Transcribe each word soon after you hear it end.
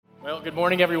Well, good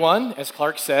morning, everyone. As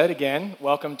Clark said, again,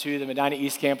 welcome to the Medina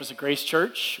East Campus of Grace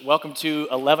Church. Welcome to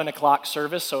 11 o'clock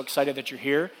service. So excited that you're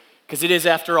here, because it is,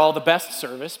 after all, the best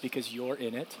service, because you're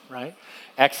in it, right?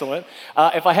 Excellent.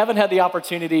 If I haven't had the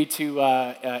opportunity to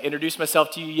introduce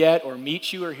myself to you yet, or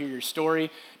meet you, or hear your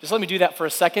story, just let me do that for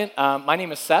a second. My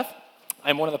name is Seth.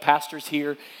 I'm one of the pastors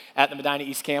here at the Medina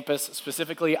East Campus.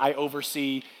 Specifically, I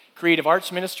oversee creative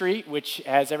arts ministry, which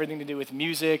has everything to do with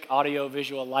music, audio,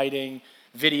 visual, lighting,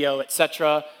 video,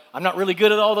 etc. I'm not really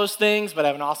good at all those things, but I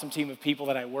have an awesome team of people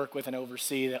that I work with and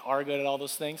oversee that are good at all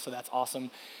those things, so that's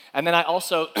awesome. And then I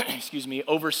also,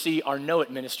 oversee our Know It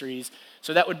ministries.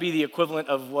 So that would be the equivalent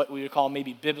of what we would call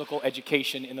maybe biblical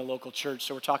education in the local church.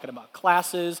 So we're talking about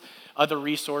classes, other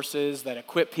resources that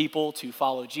equip people to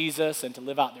follow Jesus and to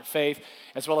live out their faith,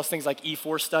 as well as things like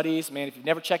E4 studies. Man, if you've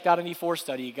never checked out an E4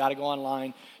 study, you got to go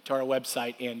online to our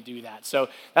website and do that. So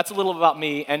that's a little about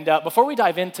me. And before we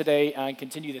dive in today and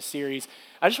continue this series,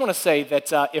 I just want to say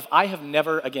that if I've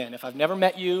never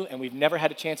met you and we've never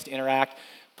had a chance to interact,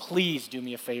 please do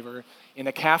me a favor. In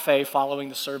the cafe following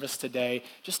the service today,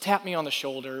 just tap me on the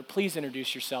shoulder. Please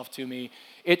introduce yourself to me.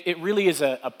 It really is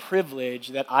a privilege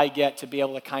that I get to be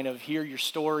able to kind of hear your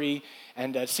story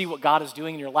and see what God is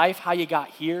doing in your life, how you got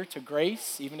here to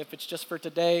Grace, even if it's just for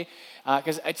today,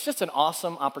 because it's just an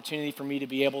awesome opportunity for me to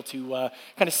be able to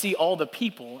kind of see all the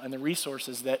people and the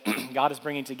resources that God is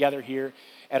bringing together here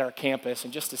at our campus,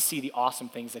 and just to see the awesome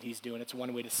things that he's doing. It's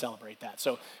one way to celebrate that.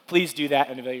 So please do that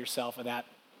and avail yourself of that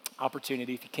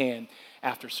opportunity if you can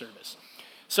after service.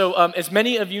 So as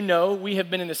many of you know, we have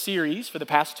been in a series for the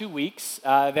past 2 weeks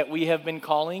that we have been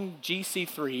calling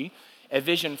GC3, A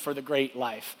Vision for the Great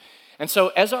Life. And so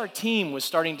as our team was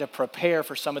starting to prepare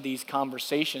for some of these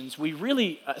conversations, we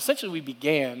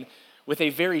began with a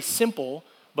very simple,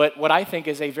 but what I think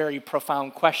is a very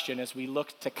profound question as we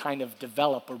look to kind of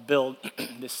develop or build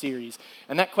this series.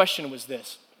 And that question was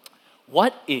this: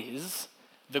 what is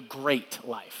the great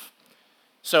life?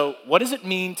 So what does it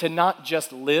mean to not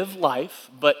just live life,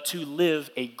 but to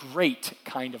live a great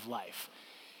kind of life?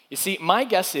 You see, my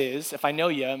guess is, if I know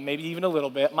you, maybe even a little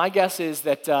bit, my guess is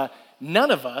that none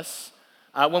of us,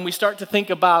 when we start to think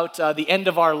about the end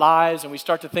of our lives and we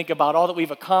start to think about all that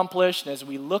we've accomplished, and as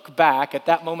we look back at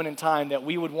that moment in time, that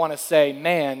we would want to say,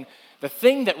 man, the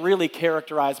thing that really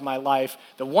characterized my life,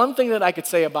 the one thing that I could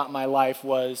say about my life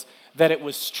was that it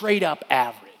was straight up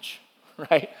average,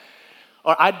 right?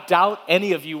 Or I doubt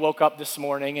any of you woke up this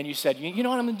morning and you said, you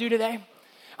know what I'm going to do today?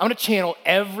 I'm going to channel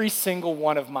every single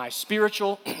one of my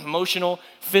spiritual, emotional,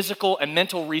 physical, and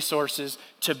mental resources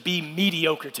to be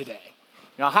mediocre today.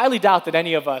 Now, I highly doubt that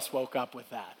any of us woke up with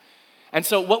that. And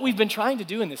so what we've been trying to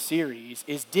do in this series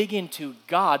is dig into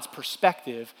God's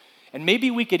perspective, and maybe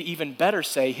we could even better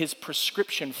say his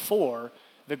prescription for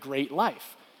the great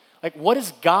life. Like, what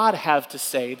does God have to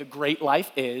say the great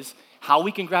life is, how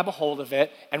we can grab a hold of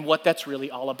it, and what that's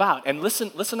really all about. And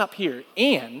listen up here,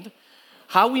 and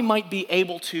how we might be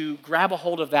able to grab a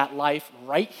hold of that life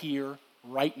right here,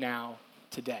 right now,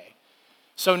 today.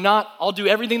 So not, I'll do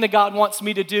everything that God wants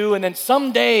me to do, and then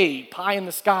someday, pie in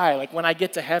the sky, like when I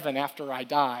get to heaven after I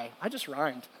die. I just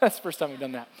rhymed. That's the first time I've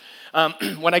done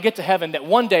that. When I get to heaven, that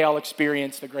one day I'll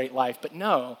experience the great life. But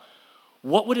no,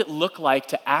 what would it look like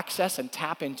to access and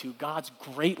tap into God's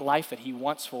great life that he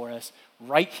wants for us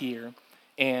right here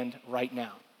and right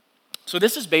now? So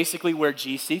this is basically where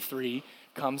GC3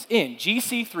 comes in.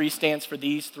 GC3 stands for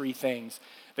these three things: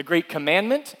 the Great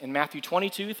Commandment in Matthew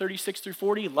 22, 36 through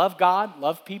 40, love God,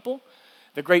 love people;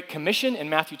 the Great Commission in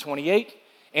Matthew 28,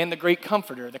 and the Great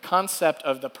Comforter, the concept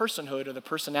of the personhood or the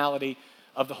personality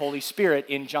of the Holy Spirit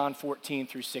in John 14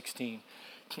 through 16.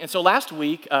 And so last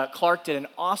week, Clark did an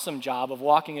awesome job of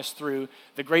walking us through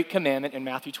the Great Commandment in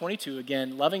Matthew 22.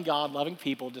 Again, loving God, loving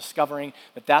people, discovering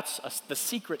that that's the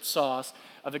secret sauce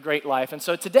of the great life. And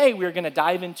so today we're going to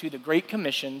dive into the Great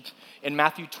Commission in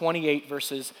Matthew 28,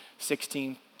 verses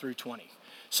 16 through 20.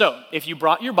 So if you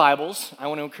brought your Bibles, I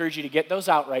want to encourage you to get those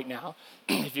out right now.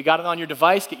 If you got it on your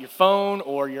device, get your phone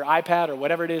or your iPad or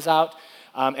whatever it is out.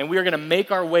 And we are going to make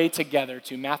our way together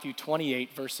to Matthew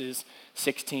 28, verses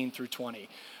 16 through 20.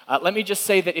 Let me just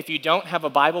say that if you don't have a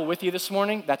Bible with you this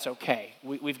morning, that's okay.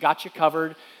 We've got you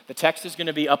covered. The text is going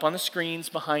to be up on the screens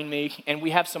behind me, and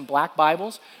we have some black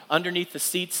Bibles underneath the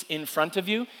seats in front of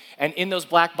you. And in those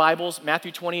black Bibles,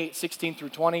 Matthew 28, 16 through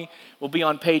 20 will be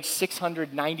on page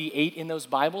 698 in those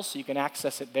Bibles, so you can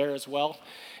access it there as well.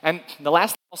 And the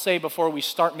last thing I'll say before we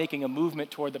start making a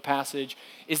movement toward the passage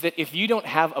is that if you don't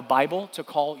have a Bible to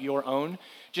call your own,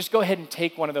 just go ahead and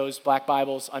take one of those black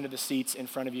Bibles under the seats in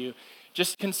front of you.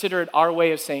 Just consider it our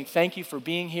way of saying thank you for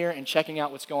being here and checking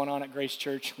out what's going on at Grace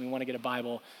Church. We want to get a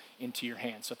Bible into your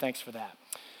hands. So thanks for that.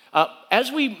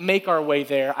 As we make our way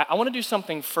there, I want to do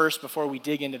something first before we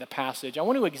dig into the passage. I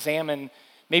want to examine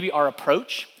maybe our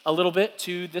approach a little bit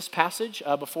to this passage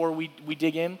before we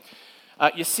dig in.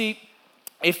 You see,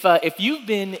 if you've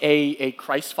been a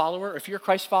Christ follower, if you're a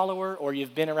Christ follower, or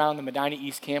you've been around the Medina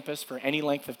East campus for any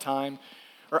length of time,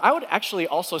 or I would actually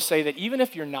also say that even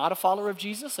if you're not a follower of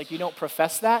Jesus, like you don't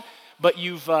profess that, but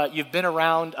you've been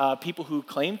around people who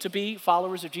claim to be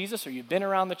followers of Jesus, or you've been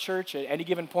around the church at any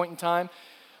given point in time,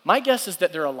 my guess is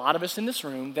that there are a lot of us in this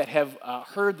room that have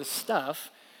heard the stuff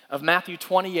of Matthew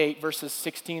 28, verses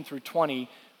 16 through 20,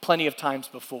 plenty of times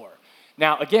before.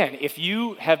 Now, again, if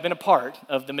you have been a part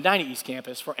of the Medina East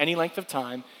campus for any length of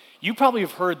time, you probably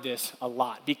have heard this a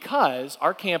lot because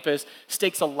our campus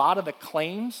stakes a lot of the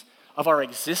claims of our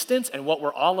existence and what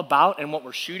we're all about and what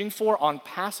we're shooting for on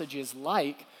passages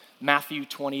like Matthew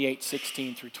 28,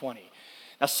 16 through 20.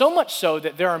 Now, so much so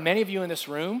that there are many of you in this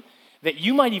room that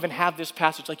you might even have this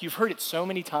passage, like you've heard it so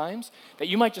many times, that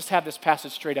you might just have this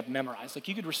passage straight up memorized. Like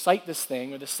you could recite this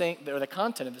thing or the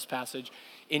content of this passage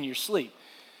in your sleep.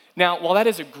 Now, while that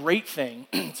is a great thing,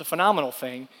 it's a phenomenal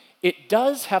thing, it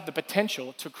does have the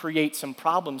potential to create some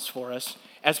problems for us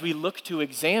as we look to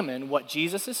examine what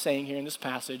Jesus is saying here in this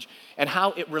passage and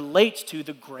how it relates to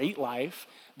the great life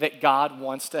that God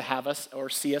wants to have us or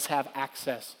see us have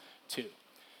access to.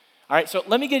 All right, so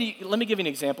let me give you an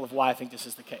example of why I think this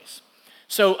is the case.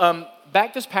 So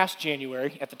back this past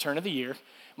January, at the turn of the year,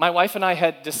 my wife and I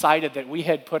had decided that we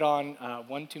had put on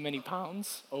one too many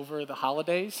pounds over the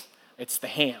holidays. It's the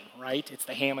ham, right? It's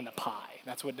the ham and the pie.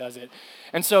 That's what does it.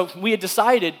 And so we had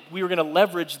decided we were going to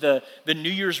leverage the New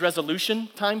Year's resolution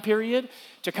time period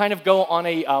to kind of go on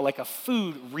like a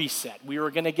food reset. We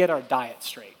were going to get our diet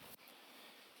straight.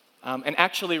 And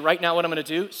actually, right now, what I'm going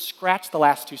to do, scratch the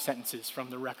last two sentences from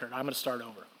the record. I'm going to start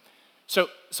over.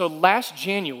 So last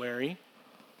January,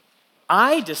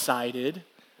 I decided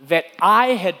that I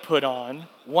had put on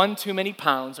one too many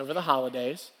pounds over the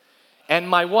holidays, and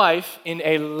my wife, in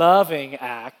a loving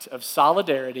act of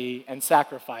solidarity and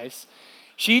sacrifice,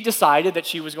 she decided that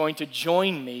she was going to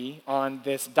join me on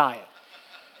this diet.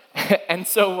 And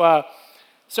so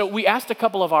we asked a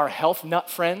couple of our health nut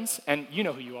friends, and you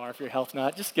know who you are if you're a health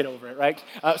nut, just get over it, right?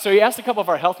 So we asked a couple of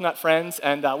our health nut friends,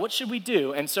 and what should we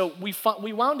do? And so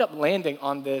we wound up landing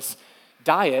on this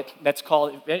diet that's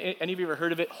called, any of you ever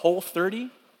heard of it, Whole30?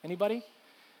 Anybody?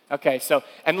 Okay, so,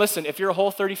 and listen, if you're a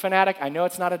Whole30 fanatic, I know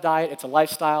it's not a diet, it's a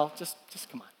lifestyle, just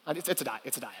come on, it's a diet,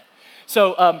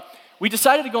 So we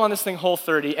decided to go on this thing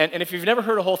Whole30, and if you've never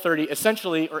heard of Whole30,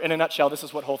 essentially, or in a nutshell, this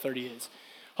is what Whole30 is.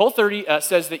 Whole30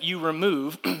 says that you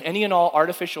remove any and all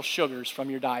artificial sugars from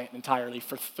your diet entirely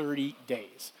for 30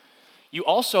 days. You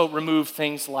also remove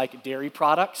things like dairy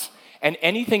products and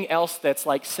anything else that's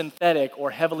like synthetic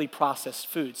or heavily processed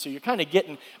food. So you're kind of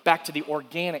getting back to the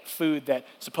organic food that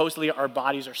supposedly our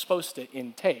bodies are supposed to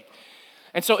intake.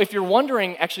 And so if you're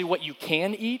wondering actually what you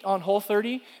can eat on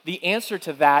Whole30, the answer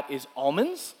to that is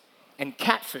almonds and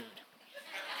cat food.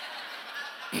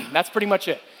 That's pretty much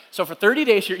it. So for 30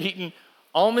 days, you're eating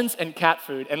almonds and cat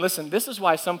food. And listen, this is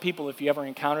why some people, if you ever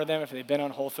encounter them, if they've been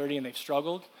on Whole30 and they've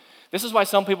struggled, this is why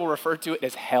some people refer to it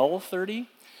as Hell30.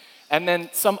 And then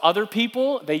some other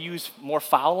people, they use more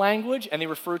foul language, and they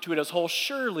refer to it as whole.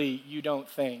 Surely you don't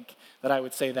think that I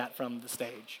would say that from the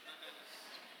stage.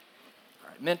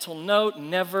 All right, mental note,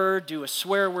 never do a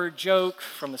swear word joke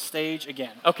from the stage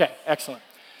again. Okay, excellent.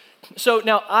 So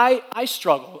now I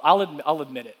struggled, I'll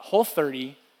admit it.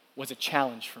 Whole30 was a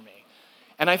challenge for me.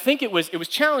 And I think it was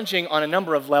challenging on a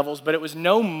number of levels, but it was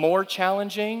no more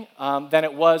challenging than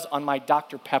it was on my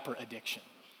Dr. Pepper addiction.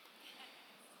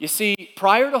 You see,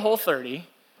 prior to Whole30,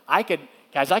 I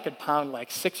could pound like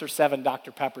 6 or 7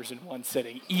 Dr. Peppers in one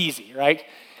sitting, easy, right?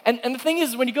 And the thing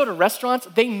is, when you go to restaurants,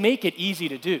 they make it easy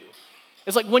to do.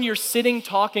 It's like when you're sitting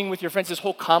talking with your friends, this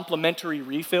whole complimentary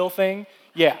refill thing,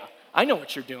 yeah, I know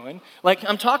what you're doing. Like,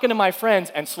 I'm talking to my friends,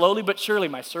 and slowly but surely,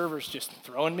 my server's just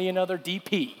throwing me another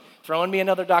DP, throwing me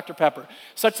another Dr. Pepper,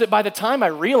 such that by the time I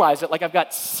realize it, like I've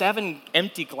got 7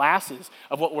 empty glasses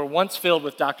of what were once filled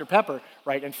with Dr. Pepper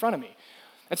right in front of me.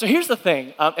 And so here's the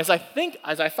thing, as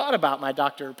I thought about my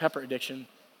Dr. Pepper addiction,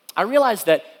 I realized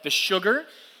that the sugar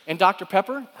in Dr.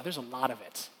 Pepper, there's a lot of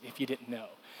it, if you didn't know.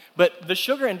 But the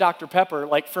sugar in Dr. Pepper,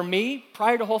 like for me,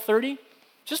 prior to Whole30,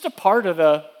 just a part of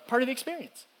the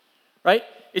experience, right?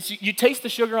 You taste the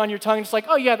sugar on your tongue, and it's like,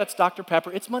 oh yeah, that's Dr.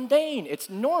 Pepper. It's mundane, it's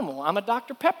normal. I'm a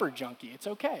Dr. Pepper junkie, it's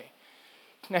okay.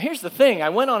 Now here's the thing, I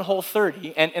went on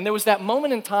Whole30, and there was that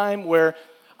moment in time where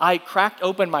I cracked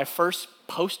open my first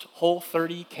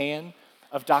post-Whole30 can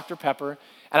of Dr. Pepper,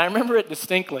 and I remember it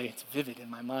distinctly. It's vivid in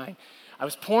my mind. I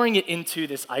was pouring it into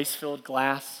this ice-filled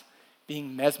glass,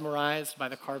 being mesmerized by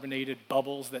the carbonated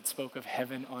bubbles that spoke of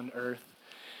heaven on earth.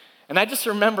 And I just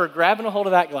remember grabbing a hold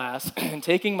of that glass and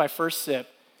taking my first sip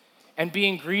and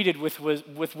being greeted with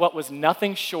what was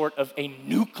nothing short of a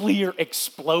nuclear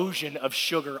explosion of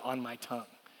sugar on my tongue.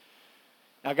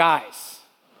 Now, guys,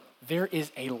 there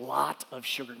is a lot of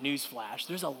sugar. Newsflash,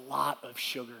 there's a lot of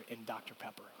sugar in Dr.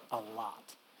 Pepper, a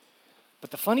lot.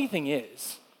 But the funny thing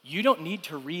is, you don't need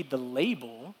to read the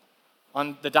label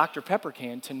on the Dr. Pepper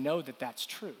can to know that that's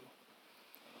true.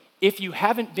 If you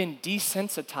haven't been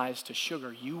desensitized to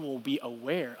sugar, you will be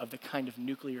aware of the kind of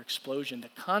nuclear explosion, the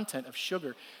content of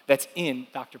sugar that's in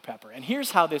Dr. Pepper. And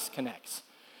here's how this connects.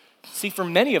 See, for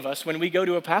many of us, when we go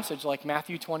to a passage like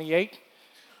Matthew 28,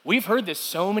 we've heard this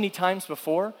so many times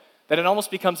before that it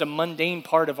almost becomes a mundane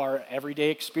part of our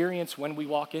everyday experience when we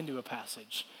walk into a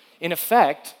passage. In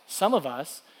effect, some of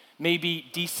us may be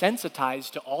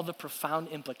desensitized to all the profound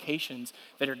implications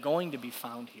that are going to be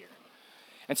found here.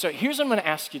 And so here's what I'm going to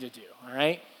ask you to do, all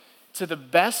right? To the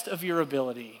best of your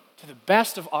ability, to the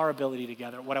best of our ability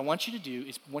together, what I want you to do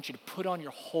is I want you to put on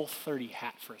your Whole 30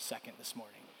 hat for a second this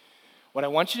morning. What I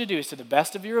want you to do is, to the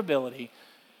best of your ability,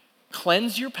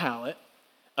 cleanse your palate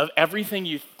of everything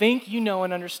you think you know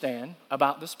and understand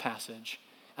about this passage,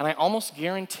 and I almost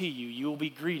guarantee you will be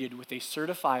greeted with a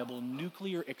certifiable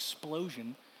nuclear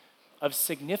explosion of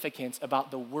significance about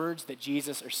the words that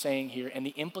Jesus are saying here and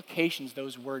the implications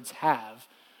those words have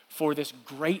for this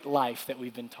great life that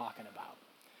we've been talking about.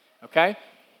 Okay?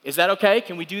 Is that okay?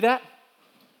 Can we do that?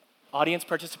 Audience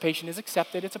participation is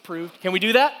accepted. It's approved. Can we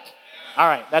do that? All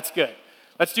right, that's good.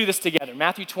 Let's do this together.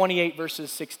 Matthew 28,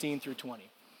 verses 16 through 20.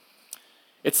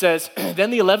 It says, "Then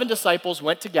the 11 disciples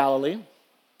went to Galilee,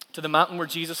 to the mountain where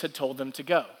Jesus had told them to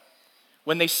go.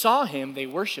 When they saw him, they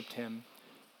worshiped him.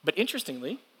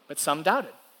 But some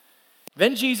doubted.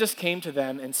 Then Jesus came to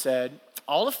them and said,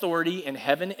 'All authority in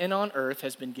heaven and on earth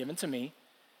has been given to me.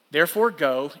 Therefore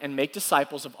go and make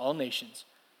disciples of all nations,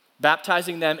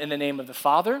 baptizing them in the name of the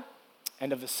Father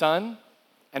and of the Son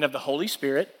and of the Holy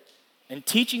Spirit, and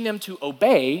teaching them to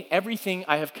obey everything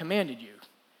I have commanded you.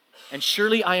 And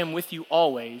surely I am with you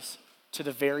always to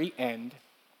the very end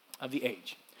of the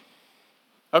age.'"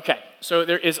 Okay, so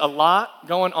there is a lot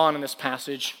going on in this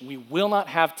passage. We will not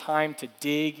have time to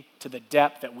dig to the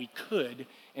depth that we could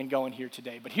in going here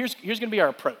today. But here's going to be our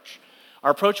approach.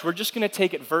 Our approach, we're just going to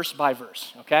take it verse by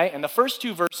verse, okay? And the first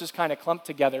two verses kind of clump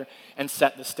together and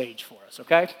set the stage for us,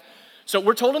 okay? So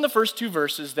we're told in the first two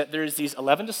verses that there's these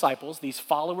 11 disciples, these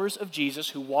followers of Jesus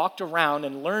who walked around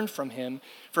and learned from him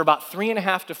for about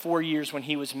 3.5 to 4 years when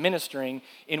he was ministering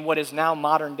in what is now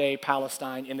modern-day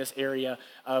Palestine in this area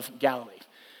of Galilee.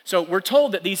 So we're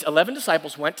told that these 11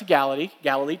 disciples went to Galilee,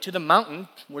 to the mountain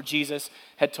where Jesus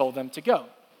had told them to go.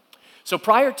 So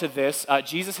prior to this,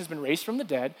 Jesus has been raised from the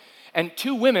dead, and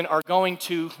two women are going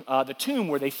to the tomb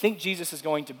where they think Jesus is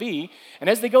going to be. And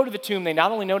as they go to the tomb, they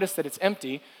not only notice that it's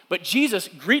empty, but Jesus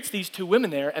greets these two women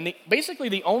there, and basically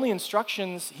the only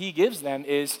instructions he gives them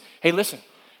is, hey, listen,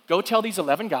 go tell these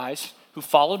 11 guys who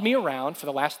followed me around for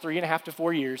the last 3.5 to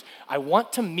 4 years, I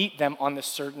want to meet them on this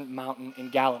certain mountain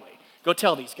in Galilee. Go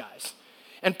tell these guys.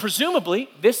 And presumably,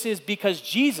 this is because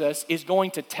Jesus is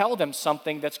going to tell them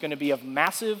something that's going to be of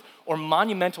massive or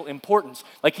monumental importance.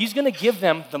 Like he's going to give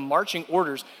them the marching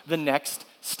orders, the next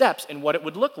steps, and what it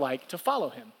would look like to follow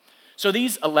him. So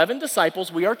these 11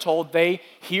 disciples, we are told, they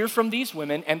hear from these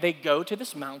women and they go to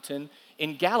this mountain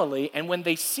in Galilee. And when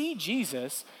they see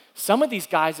Jesus, some of these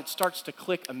guys, it starts to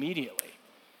click immediately.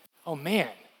 Oh man,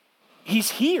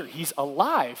 he's here, he's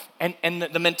alive. And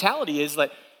the mentality is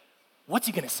like, what's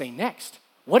he going to say next?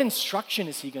 What instruction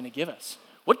is he going to give us?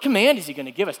 What command is he going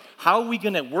to give us? How are we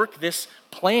going to work this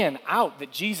plan out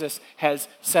that Jesus has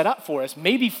set up for us?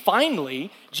 Maybe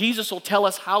finally, Jesus will tell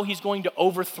us how he's going to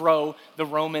overthrow the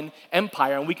Roman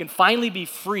Empire, and we can finally be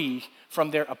free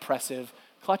from their oppressive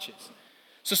clutches.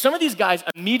 So some of these guys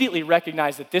immediately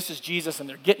recognize that this is Jesus, and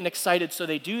they're getting excited, so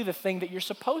they do the thing that you're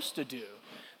supposed to do.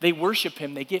 They worship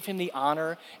him. They give him the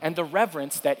honor and the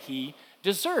reverence that he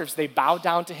deserves. They bow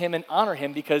down to him and honor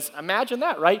him because imagine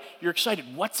that, right? You're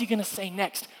excited. What's he going to say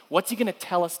next? What's he going to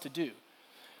tell us to do?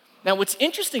 Now, what's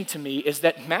interesting to me is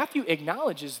that Matthew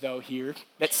acknowledges, though, here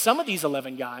that some of these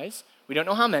 11 guys, we don't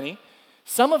know how many,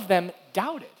 some of them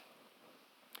doubted,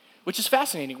 which is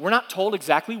fascinating. We're not told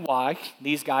exactly why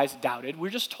these guys doubted. We're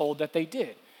just told that they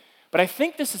did. But I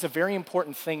think this is a very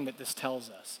important thing that this tells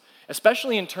us,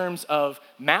 especially in terms of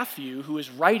Matthew, who is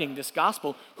writing this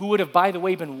gospel, who would have, by the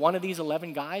way, been one of these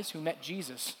 11 guys who met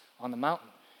Jesus on the mountain.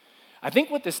 I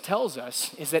think what this tells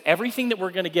us is that everything that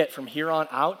we're going to get from here on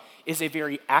out is a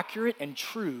very accurate and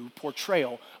true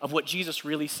portrayal of what Jesus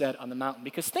really said on the mountain.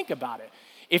 Because think about it.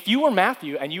 If you were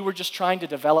Matthew and you were just trying to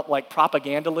develop like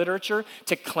propaganda literature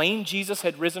to claim Jesus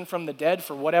had risen from the dead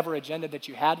for whatever agenda that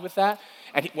you had with that,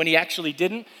 and when he actually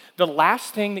didn't, the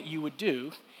last thing that you would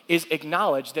do is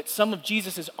acknowledge that some of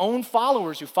Jesus' own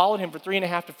followers who followed him for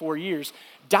 3.5 to 4 years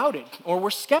doubted or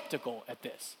were skeptical at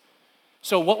this.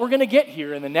 So what we're going to get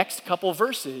here in the next couple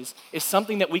verses is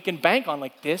something that we can bank on,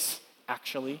 like this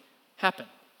actually happened.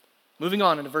 Moving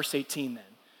on into verse 18 then.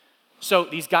 So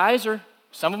these guys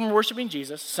some of them are worshiping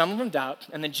Jesus, some of them doubt,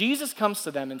 and then Jesus comes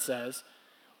to them and says,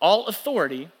 all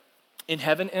authority in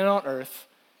heaven and on earth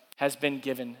has been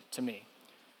given to me.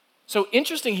 So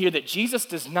interesting here that Jesus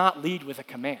does not lead with a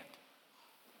command.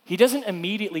 He doesn't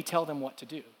immediately tell them what to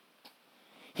do.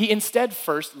 He instead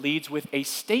first leads with a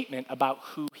statement about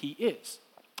who he is.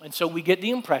 And so we get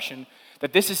the impression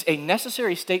that this is a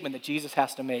necessary statement that Jesus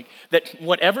has to make, that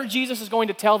whatever Jesus is going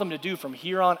to tell them to do from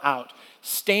here on out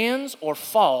stands or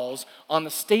falls on the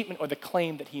statement or the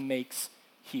claim that he makes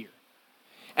here.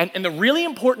 And the really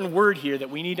important word here that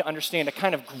we need to understand to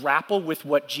kind of grapple with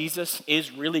what Jesus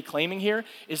is really claiming here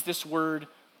is this word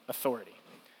authority.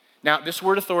 Now, this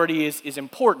word authority is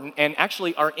important, and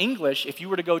actually our English, if you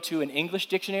were to go to an English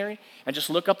dictionary and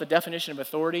just look up the definition of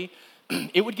authority,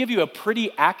 it would give you a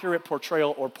pretty accurate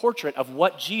portrayal or portrait of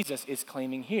what Jesus is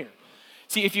claiming here.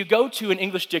 See, if you go to an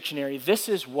English dictionary, this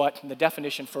is what the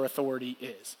definition for authority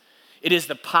is. It is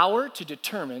the power to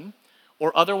determine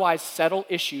or otherwise settle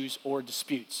issues or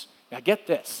disputes. Now get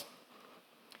this,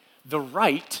 the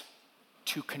right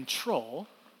to control,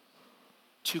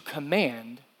 to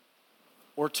command,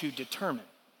 or to determine.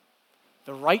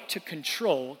 The right to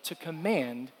control, to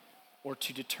command, or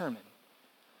to determine.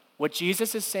 What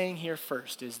Jesus is saying here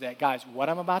first is that, guys, what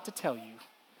I'm about to tell you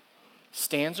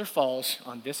stands or falls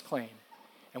on this claim.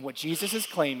 And what Jesus is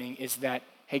claiming is that,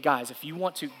 hey guys,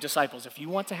 disciples, if you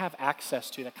want to have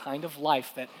access to the kind of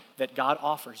life that God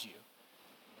offers you,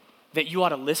 that you ought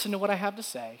to listen to what I have to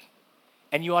say,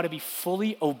 and you ought to be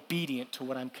fully obedient to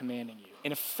what I'm commanding you.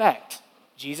 In effect,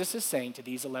 Jesus is saying to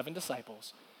these 11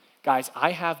 disciples, guys,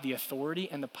 I have the authority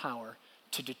and the power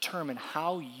to determine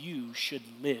how you should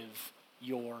live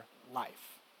your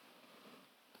life.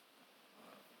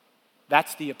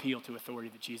 That's the appeal to authority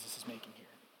that Jesus is making here.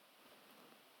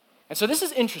 And so this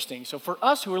is interesting. So for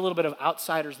us who are a little bit of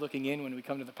outsiders looking in when we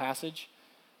come to the passage,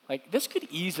 like this could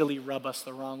easily rub us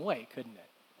the wrong way, couldn't it?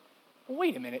 Well,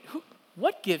 wait a minute.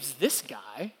 What gives this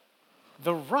guy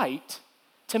the right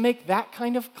to make that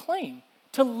kind of claim?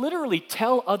 To literally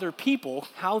tell other people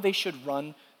how they should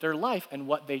run their life and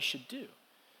what they should do.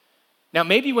 Now,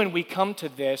 maybe when we come to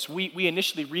this, we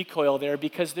initially recoil there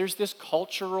because there's this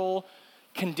cultural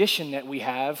condition that we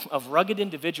have of rugged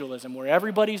individualism where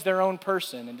everybody's their own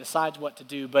person and decides what to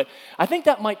do. But I think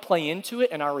that might play into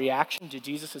it in our reaction to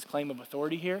Jesus' claim of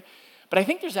authority here. But I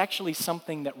think there's actually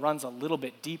something that runs a little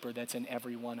bit deeper that's in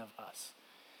every one of us.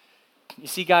 You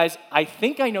see, guys, I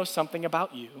think I know something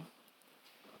about you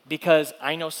because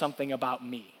I know something about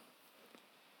me.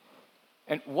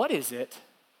 And what is it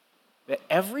that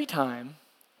every time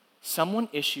someone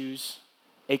issues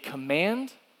a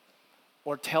command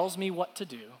or tells me what to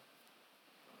do,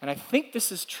 and I think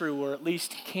this is true, or at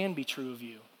least can be true of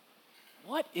you,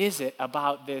 what is it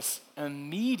about this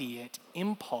immediate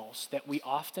impulse that we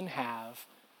often have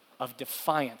of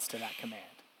defiance to that command,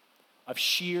 of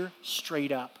sheer,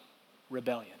 straight-up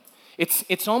rebellion?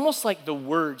 It's almost like the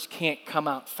words can't come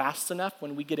out fast enough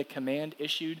when we get a command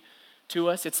issued to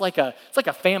us. It's like a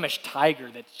famished tiger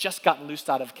that's just gotten loosed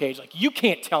out of a cage. Like, you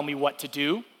can't tell me what to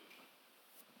do.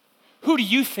 Who do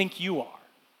you think you are?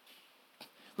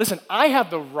 Listen, I have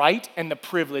the right and the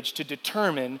privilege to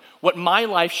determine what my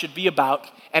life should be about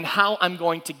and how I'm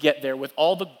going to get there with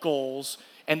all the goals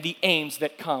and the aims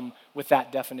that come with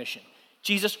that definition.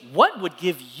 Jesus, what would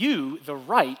give you the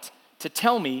right to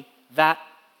tell me that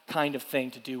kind of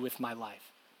thing to do with my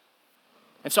life?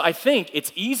 And so I think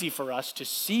it's easy for us to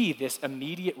see this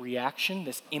immediate reaction,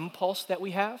 this impulse that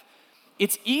we have.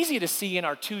 It's easy to see in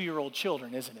our 2-year-old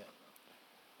children, isn't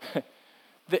it?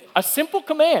 A simple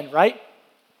command, right?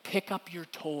 Pick up your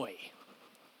toy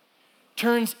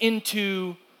turns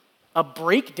into a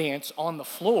break dance on the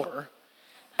floor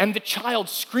and the child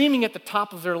screaming at the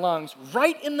top of their lungs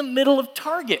right in the middle of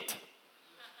Target.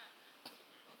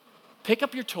 Pick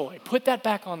up your toy, put that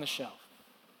back on the shelf.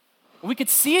 We could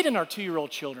see it in our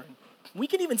 2-year-old children. We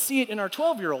could even see it in our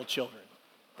 12-year-old children.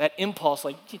 That impulse,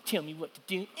 like, tell me what to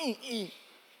do.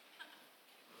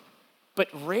 But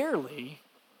rarely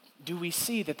do we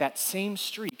see that same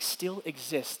streak still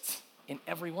exists in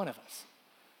every one of us.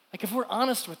 Like if we're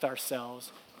honest with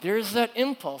ourselves, there's that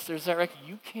impulse, there's that, like,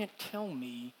 you can't tell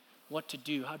me what to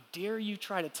do. How dare you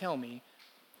try to tell me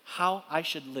how I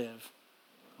should live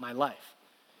my life?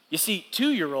 You see,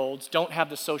 2-year-olds don't have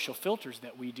the social filters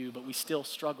that we do, but we still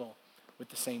struggle with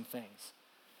the same things.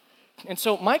 And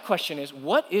so my question is,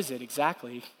 what is it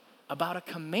exactly about a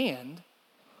command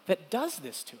that does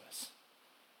this to us?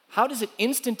 How does it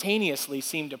instantaneously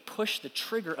seem to push the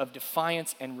trigger of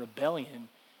defiance and rebellion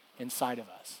inside of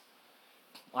us?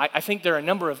 I think there are a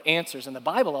number of answers, and the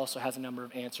Bible also has a number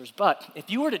of answers, but if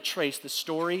you were to trace the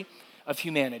story of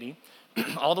humanity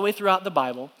all the way throughout the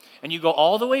Bible, and you go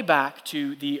all the way back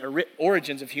to the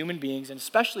origins of human beings, and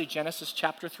especially Genesis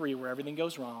chapter 3, where everything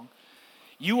goes wrong,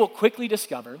 you will quickly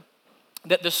discover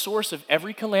that the source of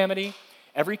every calamity,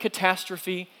 every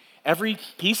catastrophe, every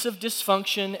piece of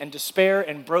dysfunction and despair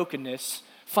and brokenness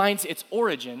finds its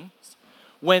origin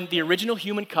when the original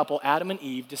human couple, Adam and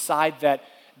Eve, decide that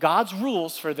God's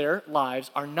rules for their lives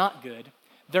are not good,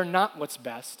 they're not what's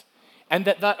best, and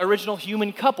that original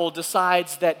human couple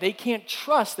decides that they can't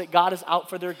trust that God is out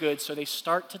for their good, so they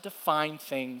start to define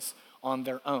things on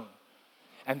their own.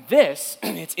 And this,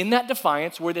 it's in that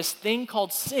defiance where this thing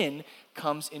called sin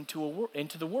comes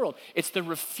into the world. It's the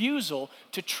refusal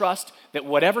to trust that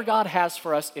whatever God has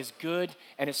for us is good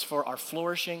and is for our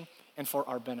flourishing and for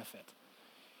our benefit.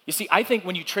 You see, I think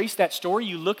when you trace that story,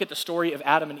 you look at the story of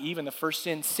Adam and Eve and the first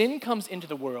sin. Sin comes into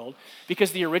the world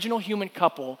because the original human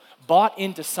couple bought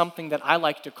into something that I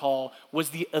like to call was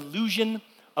the illusion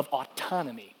of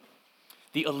autonomy.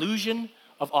 The illusion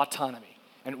of autonomy.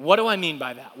 And what do I mean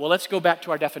by that? Well, let's go back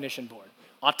to our definition board.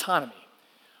 Autonomy.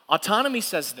 Autonomy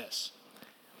says this.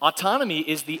 Autonomy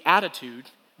is the attitude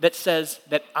that says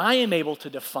that I am able to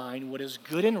define what is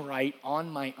good and right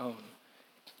on my own,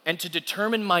 and to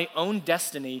determine my own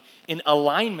destiny in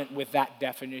alignment with that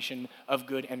definition of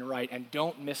good and right. And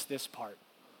don't miss this part,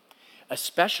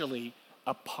 especially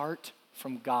apart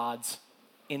from God's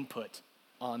input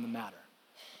on the matter.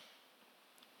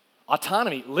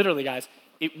 Autonomy, literally, guys,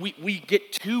 we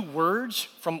get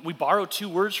we borrow 2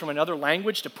 words from another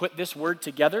language to put this word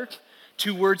together.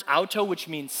 2 words, auto, which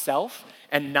means self,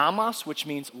 and nomos, which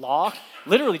means law.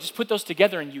 Literally, just put those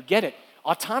together and you get it.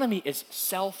 Autonomy is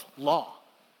self-law.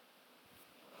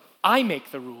 I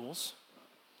make the rules.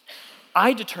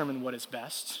 I determine what is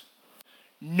best.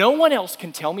 No one else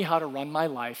can tell me how to run my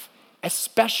life,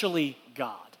 especially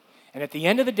God. And at the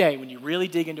end of the day, when you really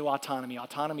dig into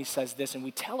autonomy says this, and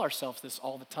we tell ourselves this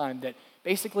all the time, that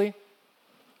basically,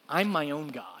 I'm my own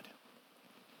God.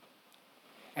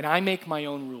 And I make my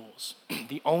own rules.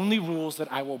 The only rules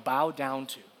that I will bow down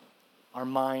to are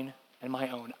mine and my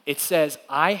own. It says,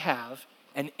 I have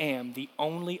and am the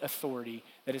only authority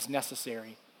that is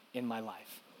necessary in my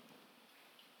life.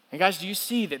 And guys, do you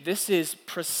see that this is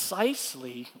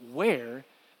precisely where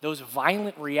those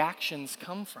violent reactions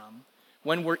come from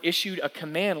when we're issued a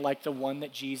command like the one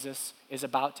that Jesus is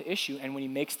about to issue and when he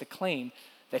makes the claim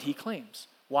that he claims?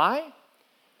 Why?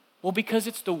 Well, because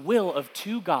it's the will of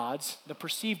 2 gods, the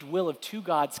perceived will of 2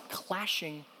 gods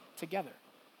clashing together.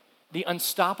 The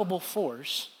unstoppable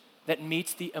force that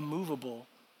meets the immovable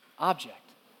object.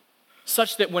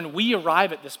 Such that when we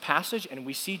arrive at this passage and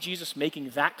we see Jesus making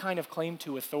that kind of claim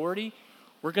to authority,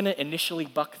 we're going to initially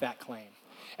buck that claim.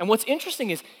 And what's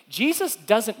interesting is Jesus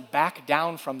doesn't back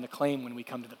down from the claim when we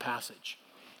come to the passage.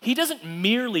 He doesn't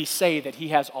merely say that he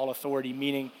has all authority,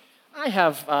 meaning, I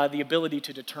have the ability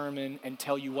to determine and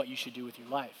tell you what you should do with your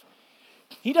life.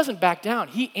 He doesn't back down.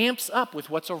 He amps up with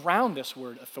what's around this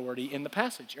word authority in the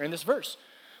passage, or in this verse.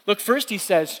 Look, first he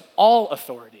says, all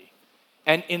authority.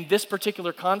 And in this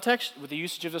particular context, with the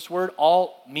usage of this word,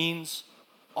 all means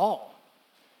all.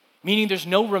 Meaning there's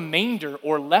no remainder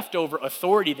or leftover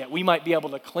authority that we might be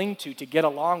able to cling to get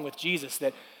along with Jesus.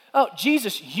 That, oh,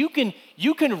 Jesus, you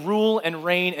can rule and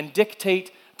reign and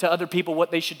dictate to other people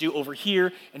what they should do over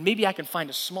here, and maybe I can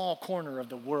find a small corner of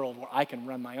the world where I can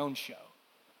run my own show.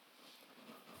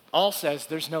 All says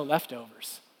there's no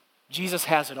leftovers. Jesus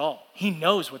has it all. He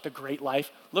knows what the great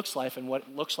life looks like and what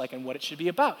it looks like and what it should be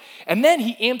about. And then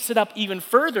he amps it up even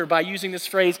further by using this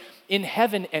phrase, in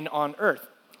heaven and on earth.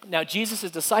 Now, Jesus'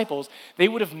 disciples, they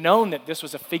would have known that this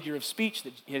was a figure of speech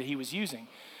that he was using,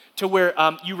 to where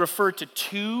you refer to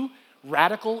 2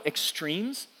 radical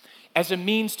extremes as a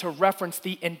means to reference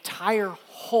the entire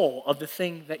whole of the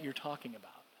thing that you're talking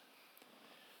about.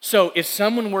 So if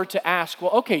someone were to ask,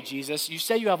 well, okay, Jesus, you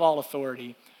say you have all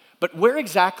authority, but where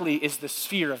exactly is the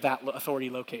sphere of that authority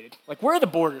located? Like, where are the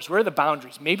borders? Where are the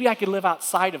boundaries? Maybe I could live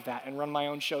outside of that and run my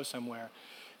own show somewhere.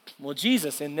 Well,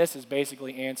 Jesus in this is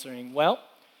basically answering, well,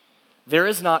 there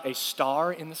is not a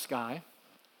star in the sky.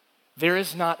 There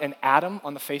is not an atom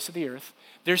on the face of the earth.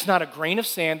 There's not a grain of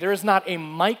sand. There is not a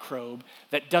microbe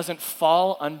that doesn't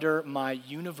fall under my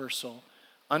universal,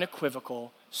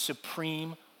 unequivocal,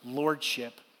 supreme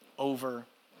lordship over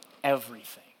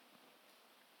everything.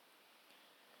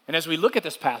 And as we look at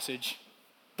this passage,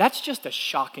 that's just a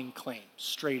shocking claim,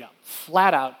 straight up,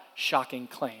 flat out shocking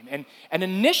claim. And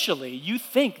initially, you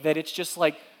think that it's just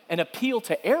like an appeal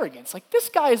to arrogance. Like, this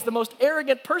guy is the most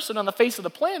arrogant person on the face of the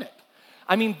planet.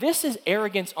 I mean, this is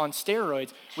arrogance on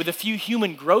steroids with a few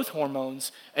human growth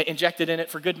hormones injected in it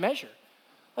for good measure.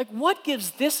 Like, what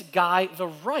gives this guy the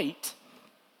right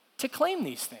to claim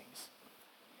these things?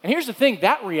 And here's the thing,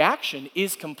 that reaction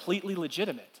is completely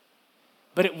legitimate.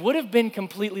 But it would have been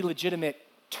completely legitimate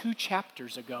 2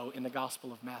 chapters ago in the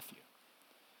Gospel of Matthew.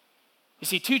 You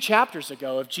see, 2 chapters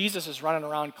ago, if Jesus is running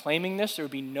around claiming this, there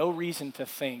would be no reason to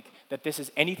think that this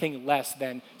is anything less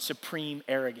than supreme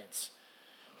arrogance.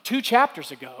 2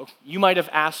 chapters ago, you might have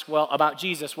asked, about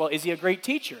Jesus, is he a great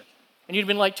teacher? And you'd have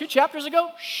been like, 2 chapters ago?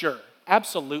 Sure,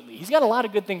 absolutely. He's got a lot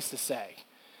of good things to say.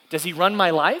 Does he run my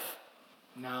life?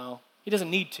 No, he doesn't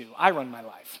need to. I run my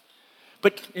life.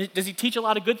 But does he teach a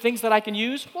lot of good things that I can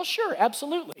use? Well, sure,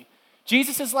 absolutely.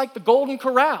 Jesus is like the golden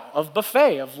corral of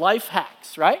buffet of life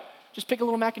hacks, right? Just pick a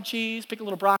little mac and cheese, pick a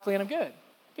little broccoli, and I'm good.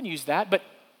 I can use that, but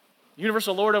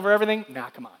universal Lord over everything?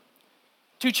 Nah, come on.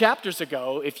 2 chapters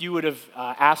ago, if you would have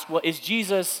asked, is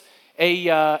Jesus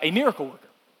a miracle worker?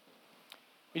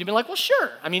 You'd have been like, well,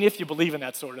 sure. I mean, if you believe in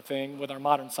that sort of thing, with our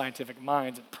modern scientific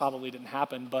minds, it probably didn't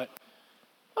happen, but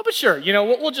sure,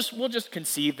 we'll just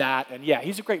concede that, and yeah,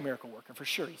 he's a great miracle worker, for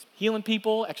sure. He's healing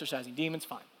people, exorcising demons,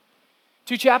 fine.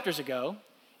 2 chapters ago,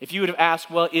 if you would have asked,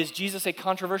 is Jesus a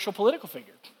controversial political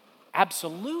figure?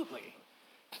 Absolutely.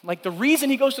 Like, the reason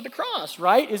he goes to the cross,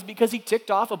 right, is because he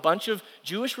ticked off a bunch of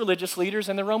Jewish religious leaders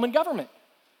and the Roman government.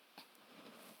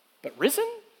 But risen,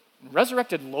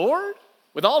 resurrected Lord,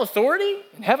 with all authority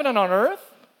in heaven and on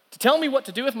earth, to tell me what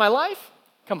to do with my life?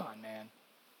 Come on, man.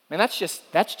 Man, that's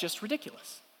just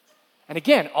ridiculous. And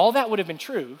again, all that would have been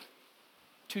true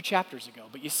 2 chapters ago.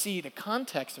 But you see, the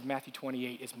context of Matthew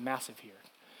 28 is massive here.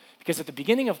 Because at the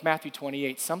beginning of Matthew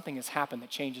 28, something has happened that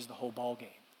changes the whole ballgame.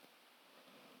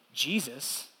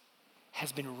 Jesus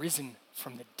has been risen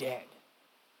from the dead.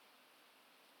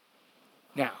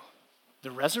 Now,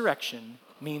 the resurrection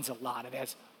means a lot. It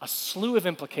has a slew of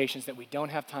implications that we don't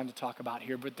have time to talk about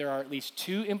here, but there are at least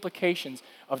 2 implications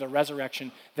of the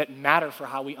resurrection that matter for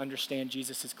how we understand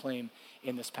Jesus' claim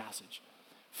in this passage.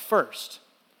 First,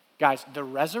 guys, the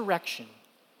resurrection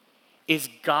is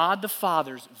God the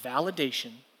Father's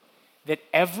validation that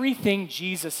everything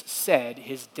Jesus said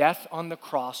his death on the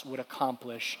cross would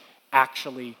accomplish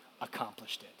actually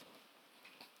accomplished it.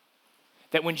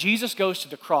 That when Jesus goes to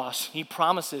the cross, he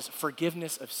promises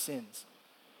forgiveness of sins.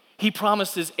 He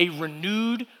promises a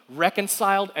renewed,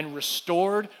 reconciled, and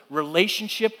restored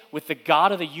relationship with the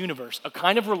God of the universe, a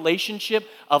kind of relationship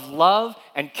of love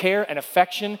and care and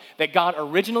affection that God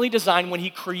originally designed when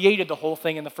he created the whole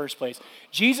thing in the first place.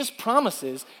 Jesus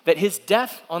promises that his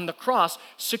death on the cross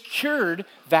secured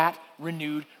that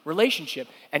renewed relationship.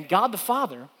 And God the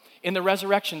Father in the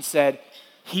resurrection said,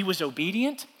 he was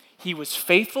obedient, he was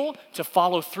faithful to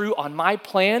follow through on my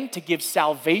plan to give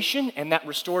salvation and that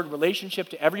restored relationship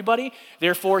to everybody.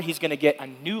 Therefore, he's going to get a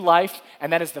new life,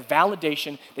 and that is the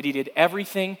validation that he did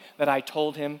everything that I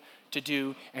told him to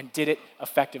do and did it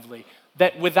effectively.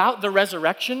 That without the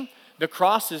resurrection, the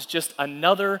cross is just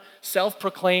another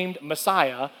self-proclaimed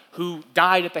Messiah who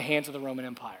died at the hands of the Roman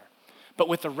Empire. But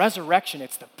with the resurrection,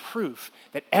 it's the proof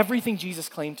that everything Jesus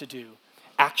claimed to do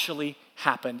actually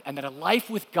happened and that a life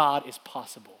with God is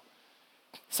possible.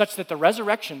 Such that the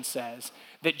resurrection says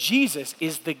that Jesus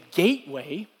is the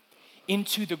gateway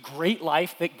into the great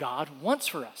life that God wants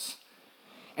for us.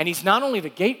 And he's not only the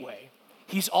gateway,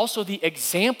 he's also the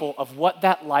example of what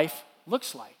that life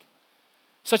looks like.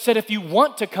 Such that if you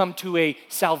want to come to a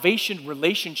salvation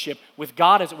relationship with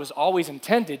God as it was always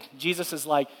intended, Jesus is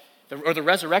like, the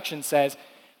resurrection says,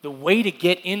 the way to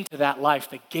get into that life,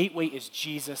 the gateway is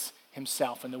Jesus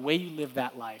himself. And the way you live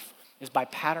that life is by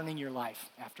patterning your life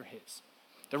after his.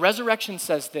 The resurrection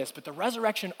says this, but the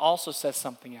resurrection also says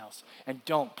something else. And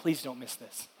please don't miss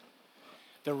this.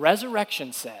 The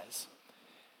resurrection says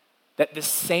that the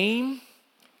same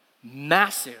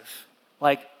massive,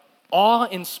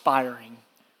 awe-inspiring,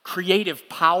 creative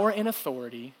power and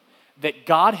authority that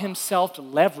God himself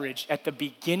leveraged at the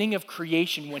beginning of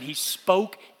creation when he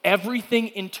spoke everything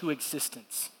into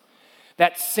existence.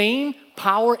 That same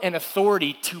power and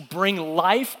authority to bring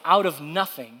life out of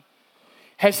nothing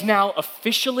has now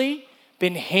officially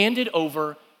been handed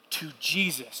over to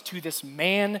Jesus, to this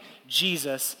man,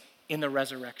 Jesus, in the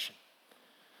resurrection.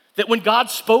 That when God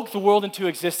spoke the world into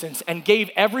existence and gave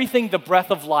everything the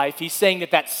breath of life, he's saying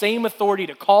that that same authority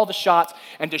to call the shots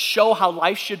and to show how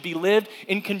life should be lived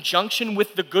in conjunction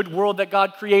with the good world that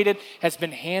God created has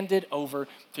been handed over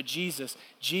to Jesus.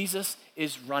 Jesus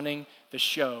is running the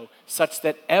show such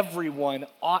that everyone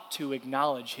ought to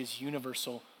acknowledge his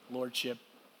universal lordship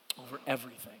over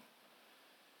everything.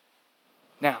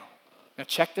 Now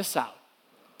check this out,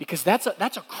 because that's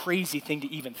a crazy thing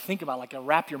to even think about, like to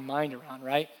wrap your mind around,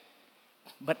 right?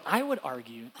 But I would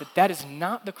argue that that is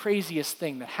not the craziest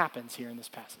thing that happens here in this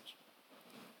passage.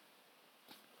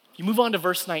 You move on to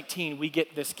verse 19, we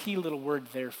get this key little word,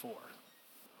 therefore.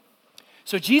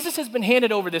 So Jesus has been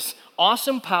handed over this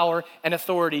awesome power and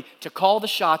authority to call the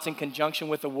shots in conjunction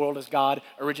with the world as God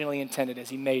originally intended, as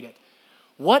he made it.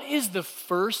 What is the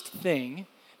first thing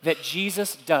that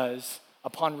Jesus does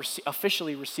upon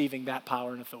officially receiving that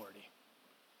power and authority?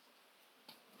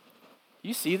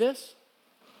 You see this?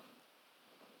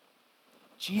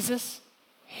 Jesus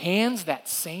hands that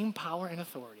same power and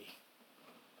authority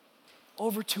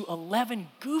over to 11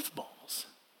 goofballs.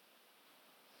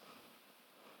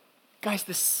 Guys,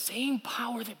 the same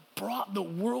power that brought the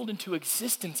world into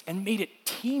existence and made it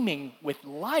teeming with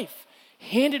life,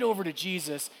 handed over to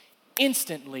Jesus,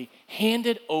 instantly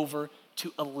handed over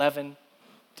to 11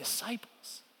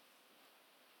 disciples.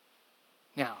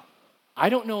 Now, I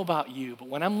don't know about you, but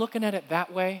when I'm looking at it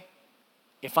that way,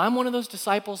 if I'm one of those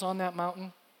disciples on that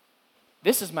mountain,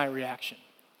 this is my reaction.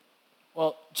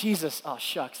 Well, Jesus, oh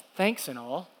shucks, thanks and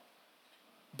all,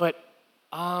 but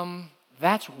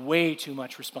that's way too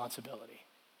much responsibility.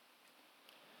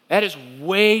 That is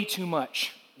way too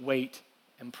much weight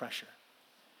and pressure.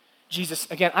 Jesus,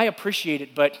 again, I appreciate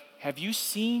it, but have you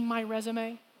seen my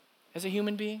resume as a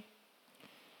human being?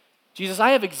 Jesus, I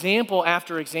have example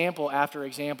after example after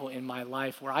example in my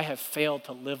life where I have failed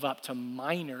to live up to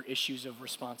minor issues of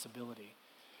responsibility.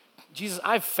 Jesus,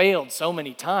 I've failed so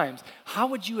many times. How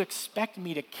would you expect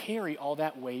me to carry all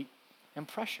that weight and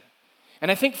pressure?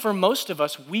 And I think for most of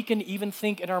us, we can even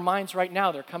think in our minds right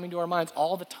now, they're coming to our minds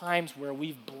all the times where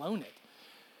we've blown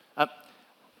it.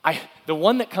 The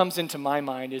one that comes into my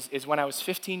mind is when I was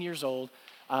 15 years old.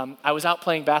 I was out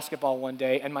playing basketball one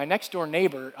day, and my next door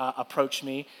neighbor approached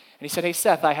me, and he said, "Hey,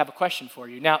 Seth, I have a question for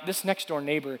you." Now, this next door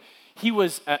neighbor, he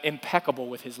was impeccable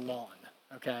with his lawn,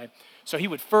 okay? So he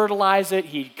would fertilize it,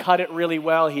 he'd cut it really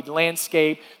well, he'd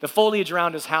landscape. The foliage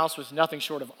around his house was nothing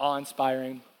short of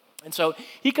awe-inspiring. And so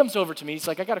he comes over to me, he's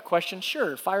like, "I got a question."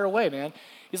 "Sure, fire away, man."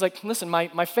 He's like, "Listen,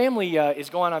 my family is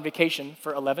going on vacation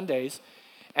for 11 days,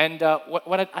 and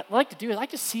what I'd like to do is I'd like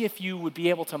to see if you would be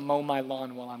able to mow my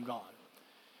lawn while I'm gone."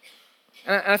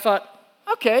 And I thought,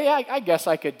 okay, I guess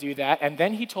I could do that. And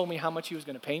then he told me how much he was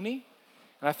going to pay me.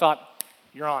 And I thought,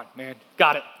 you're on, man.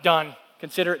 Got it, done.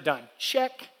 Consider it done.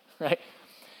 Check, right?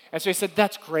 And so he said,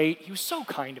 "That's great." He was so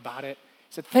kind about it.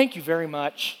 He said, "Thank you very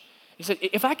much." He said,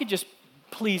 "If I could just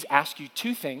please ask you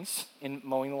two things in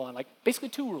mowing the lawn, like basically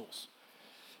two rules.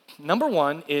 Number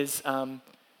one is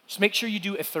just make sure you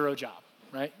do a thorough job,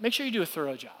 right? Make sure you do a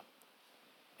thorough job.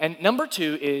 And number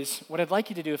two is, what I'd like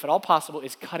you to do, if at all possible,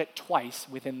 is cut it twice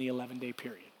within the 11-day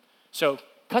period. So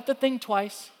cut the thing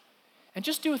twice and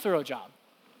just do a thorough job."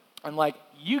 I'm like,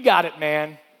 "You got it,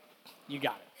 man. You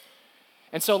got it."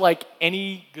 And so like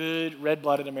any good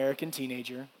red-blooded American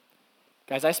teenager,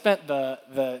 guys, I spent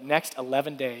the next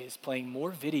 11 days playing more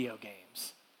video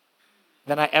games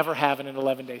than I ever have in an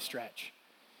 11-day stretch.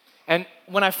 And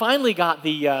when I finally got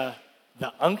the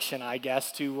unction, I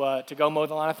guess, to go mow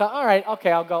the lawn, I thought, all right,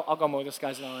 okay, I'll go mow this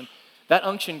guy's lawn. That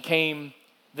unction came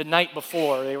the night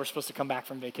before they were supposed to come back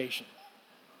from vacation.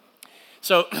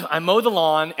 So I mowed the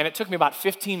lawn, and it took me about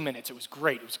 15 minutes. It was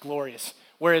great. It was glorious.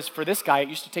 Whereas for this guy, it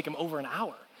used to take him over an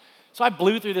hour. So I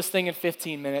blew through this thing in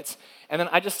 15 minutes, and then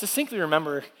I just distinctly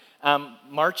remember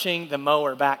marching the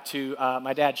mower back to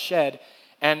my dad's shed,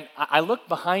 and I looked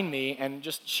behind me, and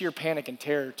just sheer panic and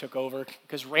terror took over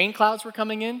because rain clouds were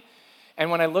coming in. And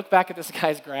when I looked back at this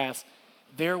guy's grass,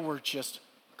 there were just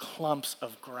clumps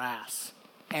of grass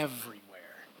everywhere.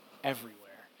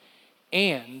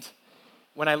 And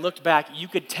when I looked back, you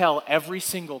could tell every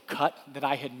single cut that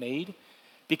I had made,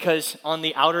 because on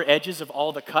the outer edges of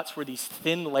all the cuts were these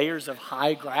thin layers of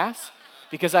high grass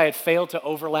because I had failed to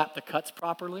overlap the cuts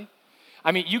properly.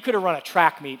 I mean, you could have run a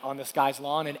track meet on this guy's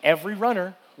lawn, and every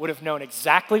runner would have known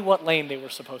exactly what lane they were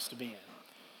supposed to be in.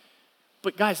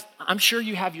 But guys, I'm sure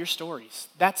you have your stories.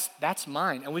 That's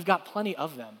mine, and we've got plenty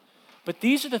of them. But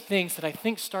these are the things that I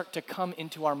think start to come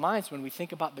into our minds when we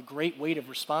think about the great weight of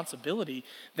responsibility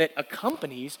that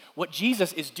accompanies what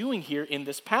Jesus is doing here in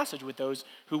this passage with those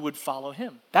who would follow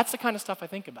him. That's the kind of stuff I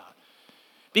think about.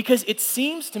 Because it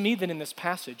seems to me that in this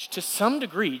passage, to some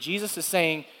degree, Jesus is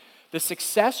saying the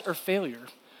success or failure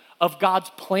of God's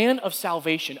plan of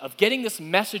salvation, of getting this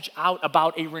message out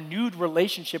about a renewed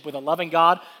relationship with a loving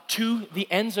God to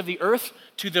the ends of the earth,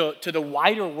 to the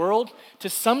wider world, to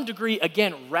some degree,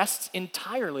 again, rests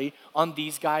entirely on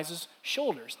these guys'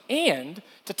 shoulders. And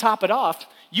to top it off,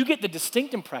 you get the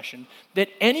distinct impression that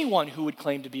anyone who would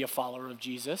claim to be a follower of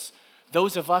Jesus,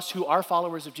 those of us who are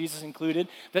followers of Jesus included,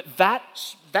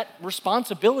 that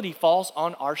responsibility falls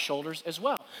on our shoulders as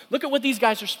well. Look at what these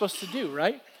guys are supposed to do,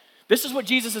 right? This is what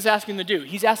Jesus is asking them to do.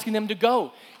 He's asking them to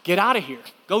go, get out of here,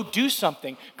 go do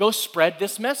something, go spread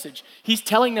this message. He's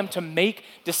telling them to make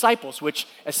disciples, which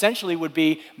essentially would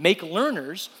be make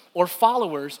learners or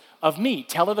followers of me.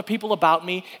 Tell other people about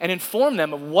me and inform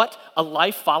them of what a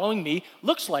life following me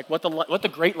looks like, what the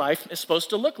great life is supposed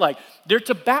to look like. They're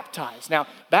to baptize. Now,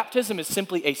 baptism is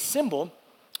simply a symbol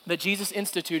that Jesus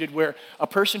instituted where a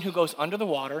person who goes under the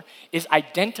water is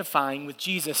identifying with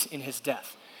Jesus in his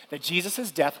death. That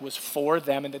Jesus' death was for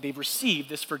them and that they've received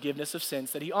this forgiveness of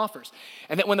sins that he offers.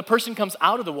 And that when the person comes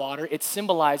out of the water, it's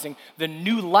symbolizing the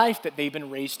new life that they've been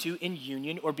raised to in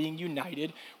union or being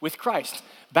united with Christ.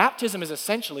 Baptism is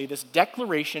essentially this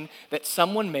declaration that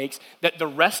someone makes that the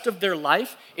rest of their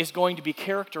life is going to be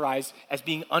characterized as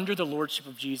being under the lordship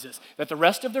of Jesus. That the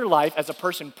rest of their life as a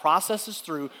person processes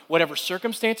through whatever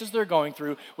circumstances they're going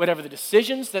through, whatever the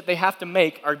decisions that they have to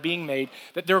make are being made,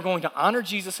 that they're going to honor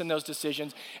Jesus in those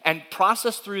decisions and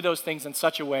process through those things in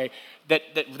such a way that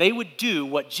they would do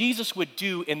what Jesus would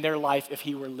do in their life if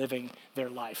he were living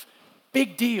their life.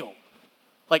 Big deal.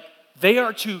 Like, they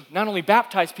are to not only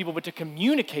baptize people, but to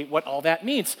communicate what all that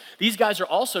means. These guys are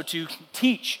also to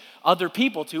teach other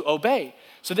people to obey.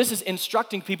 So this is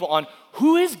instructing people on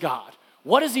who is God?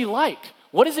 What is he like?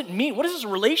 What does it mean? What does this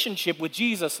relationship with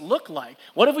Jesus look like?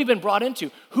 What have we been brought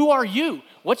into? Who are you?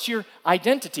 What's your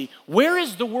identity? Where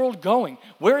is the world going?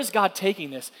 Where is God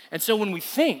taking this? And so when we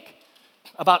think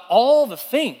about all the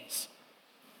things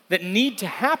that need to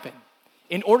happen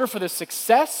in order for the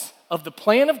success of the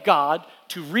plan of God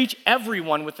to reach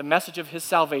everyone with the message of his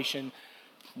salvation,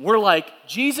 we're like,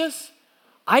 Jesus,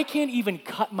 I can't even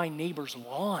cut my neighbor's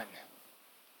lawn.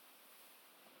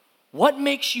 What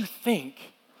makes you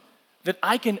think that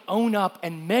I can own up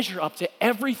and measure up to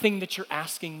everything that you're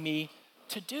asking me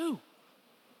to do?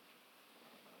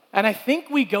 And I think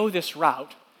we go this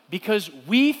route because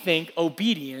we think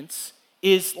obedience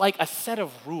is like a set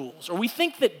of rules, or we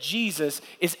think that Jesus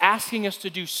is asking us to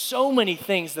do so many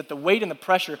things that the weight and the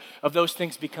pressure of those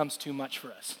things becomes too much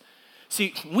for us.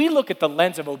 See, we look at the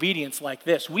lens of obedience like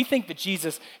this. We think that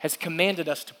Jesus has commanded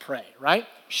us to pray, right?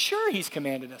 Sure, he's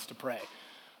commanded us to pray.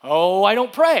 Oh, I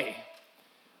don't pray.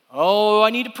 Oh,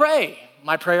 I need to pray.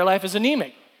 My prayer life is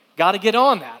anemic. Got to get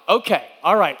on that. Okay,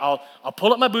 all right, I'll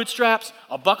pull up my bootstraps,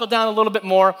 I'll buckle down a little bit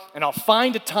more, and I'll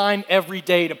find a time every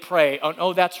day to pray.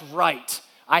 Oh, that's right.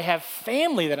 I have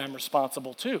family that I'm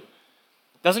responsible to.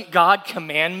 Doesn't God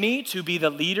command me to be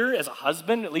the leader as a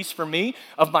husband, at least for me,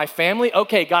 of my family?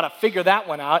 Okay, got to figure that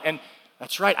one out. And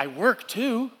that's right, I work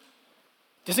too.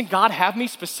 Doesn't God have me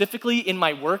specifically in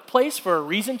my workplace for a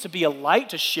reason to be a light,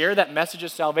 to share that message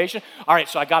of salvation? All right,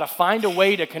 so I got to find a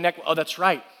way to connect. Oh, that's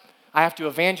right. I have to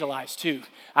evangelize too.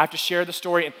 I have to share the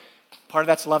story, and part of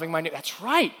that's loving my neighbor. That's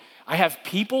right. I have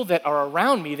people that are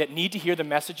around me that need to hear the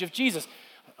message of Jesus.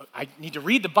 I need to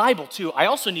read the Bible too. I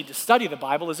also need to study the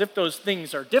Bible as if those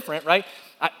things are different, right?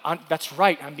 That's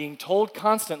right. I'm being told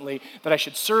constantly that I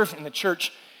should serve in the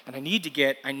church, and I need to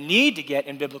get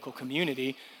in biblical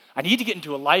community. I need to get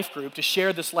into a life group to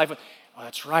share this life with. Oh,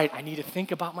 that's right. I need to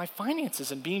think about my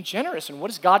finances and being generous, and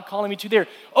what is God calling me to there?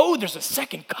 Oh, there's a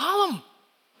second column.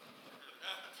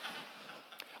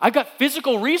 I've got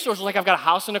physical resources, like I've got a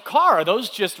house and a car. Are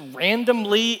those just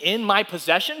randomly in my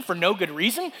possession for no good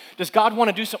reason? Does God want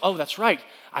to do something? Oh, that's right.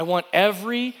 I want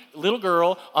every little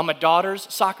girl on my daughter's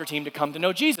soccer team to come to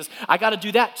know Jesus. I got to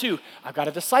do that too. I've got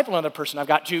to disciple another person. I've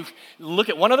got to look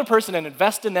at one other person and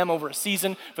invest in them over a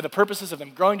season for the purposes of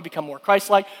them growing to become more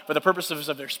Christ-like, for the purposes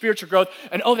of their spiritual growth.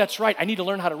 And oh, that's right. I need to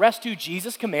learn how to rest too.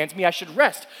 Jesus commands me I should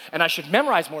rest, and I should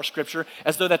memorize more scripture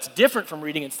as though that's different from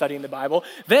reading and studying the Bible.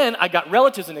 Then I got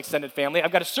relatives and extended family.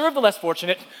 I've got to serve the less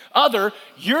fortunate.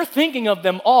 You're thinking of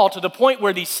them all to the point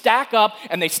where these stack up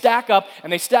and they stack up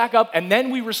and they stack up, and then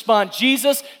we respond,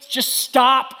 Jesus, just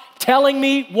stop telling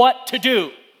me what to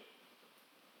do.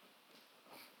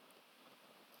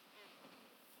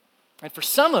 And for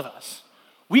some of us,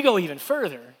 we go even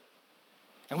further,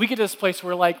 and we get to this place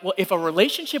where like, well, if a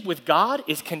relationship with God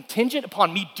is contingent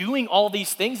upon me doing all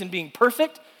these things and being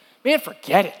perfect, man,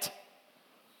 forget it.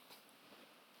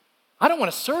 I don't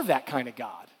want to serve that kind of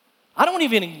God. I don't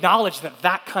even acknowledge that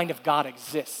that kind of God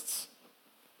exists.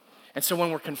 And so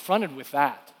when we're confronted with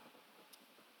that,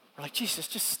 we're like, Jesus,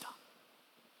 just stop.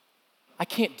 I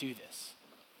can't do this.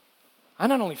 I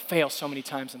not only fail so many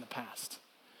times in the past,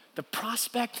 the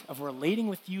prospect of relating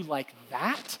with you like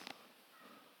that,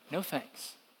 no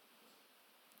thanks.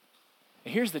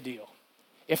 And here's the deal.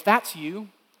 If that's you,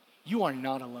 you are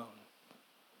not alone.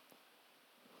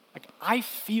 Like, I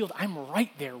feel I'm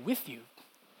right there with you.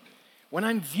 When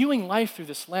I'm viewing life through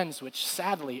this lens, which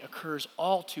sadly occurs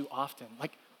all too often,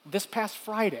 like this past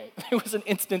Friday, there was an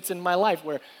instance in my life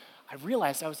where I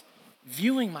realized I was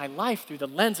viewing my life through the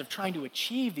lens of trying to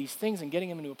achieve these things and getting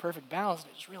them into a perfect balance,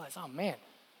 and I just realized, oh man,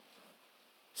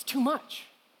 it's too much.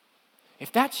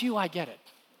 If that's you, I get it.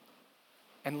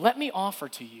 And let me offer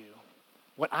to you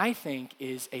what I think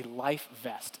is a life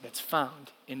vest that's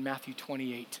found in Matthew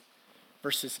 28,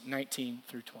 verses 19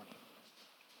 through 20.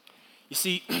 You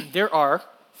see, there are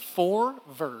 4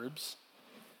 verbs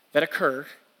that occur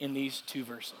in these 2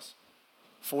 verses.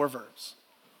 4 verbs.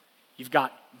 You've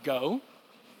got go.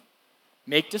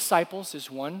 Make disciples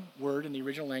is one word in the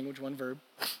original language, one verb.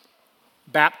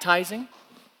 Baptizing.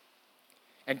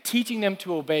 And teaching them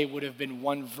to obey would have been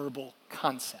one verbal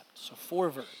concept. So 4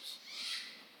 verbs.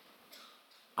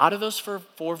 Out of those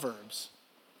 4 verbs,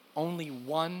 only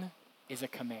one is a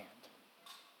command.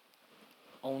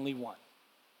 Only one.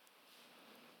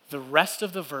 The rest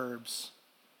of the verbs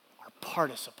are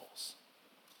participles.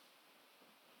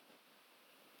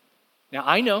 Now,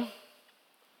 I know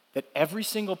that every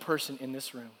single person in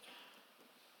this room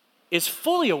is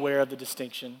fully aware of the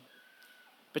distinction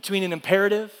between an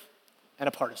imperative and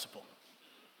a participle.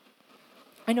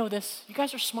 I know this. You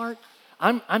guys are smart.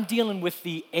 I'm dealing with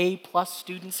the A+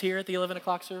 students here at the 11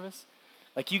 o'clock service.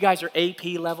 Like, you guys are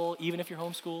AP level, even if you're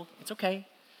homeschooled. It's okay.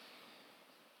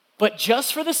 But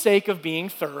just for the sake of being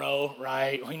thorough,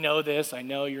 right? We know this. I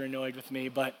know you're annoyed with me,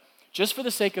 but just for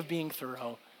the sake of being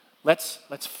thorough, let's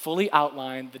fully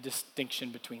outline the distinction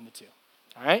between the two.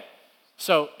 All right?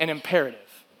 So, an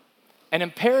imperative. An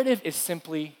imperative is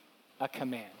simply a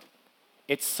command.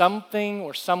 It's something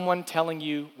or someone telling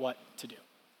you what to do.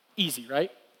 Easy,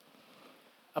 right?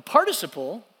 A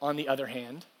participle, on the other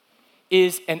hand,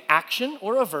 is an action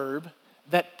or a verb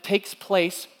that takes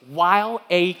place while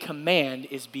a command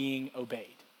is being obeyed.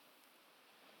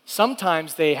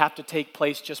 Sometimes they have to take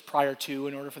place just prior to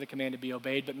in order for the command to be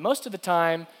obeyed, but most of the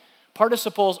time,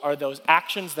 participles are those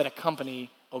actions that accompany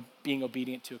being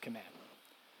obedient to a command.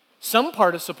 Some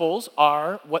participles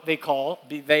are what they call,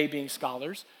 they being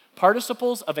scholars,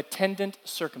 participles of attendant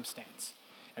circumstance.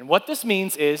 And what this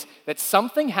means is that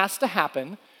something has to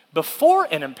happen before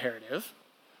an imperative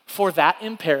for that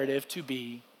imperative to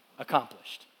be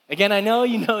accomplished. Again, I know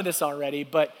you know this already,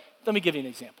 but let me give you an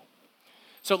example.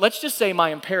 So let's just say my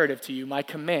imperative to you, my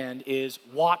command is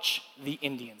watch the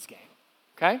Indians game,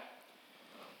 okay?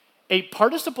 A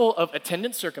participle of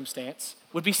attendant circumstance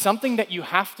would be something that you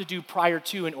have to do prior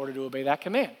to in order to obey that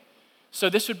command. So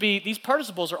this would be, these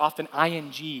participles are often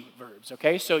ing verbs,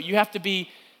 okay? So you have to be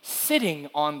sitting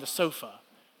on the sofa,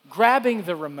 grabbing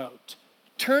the remote,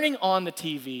 turning on the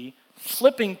TV,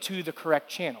 flipping to the correct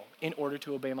channel in order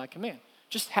to obey my command.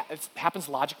 It happens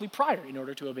logically prior in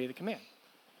order to obey the command.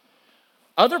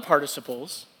 Other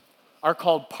participles are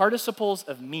called participles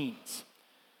of means.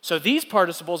 So these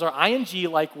participles are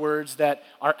ing-like words that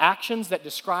are actions that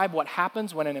describe what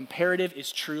happens when an imperative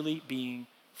is truly being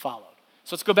followed.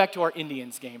 So let's go back to our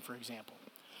Indians game, for example.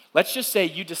 Let's just say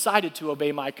you decided to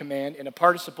obey my command in a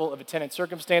participle of attendant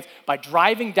circumstance by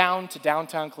driving down to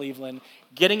downtown Cleveland,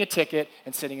 getting a ticket,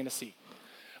 and sitting in a seat.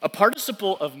 A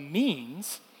participle of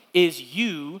means is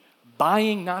you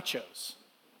buying nachos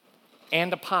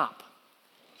and a pop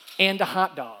and a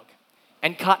hot dog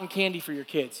and cotton candy for your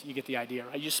kids. You get the idea,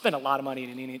 right? You spend a lot of money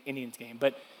in an Indians game,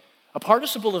 but a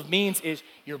participle of means is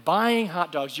you're buying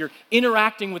hot dogs, you're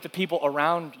interacting with the people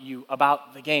around you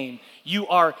about the game, you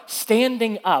are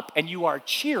standing up and you are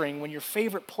cheering when your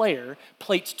favorite player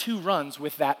plates 2 runs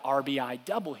with that RBI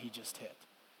double he just hit.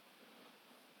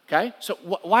 Okay? So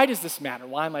why does this matter?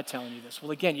 Why am I telling you this?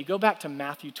 Well, again, you go back to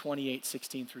Matthew 28,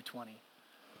 16 through 20.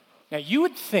 Now, you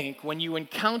would think when you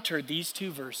encounter these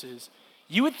 2 verses,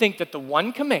 you would think that the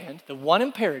one command, the one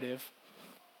imperative,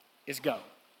 is go.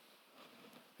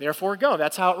 Therefore, go.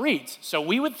 That's how it reads. So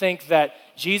we would think that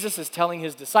Jesus is telling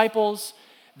his disciples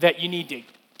that you need to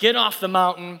get off the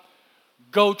mountain,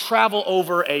 go travel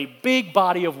over a big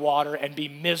body of water, and be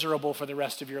miserable for the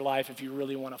rest of your life if you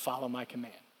really want to follow my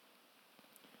command.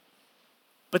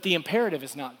 But the imperative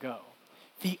is not go.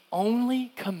 The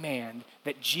only command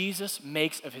that Jesus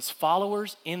makes of his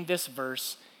followers in this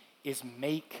verse is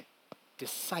make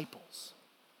disciples.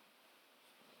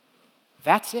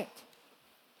 That's it.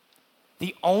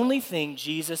 The only thing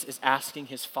Jesus is asking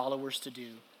his followers to do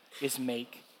is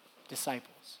make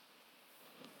disciples.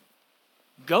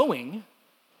 Going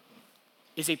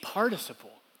is a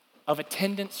participle of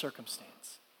attendant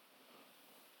circumstance.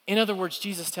 In other words,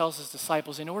 Jesus tells his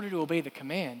disciples, in order to obey the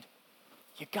command,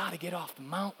 you got to get off the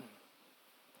mountain.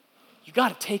 You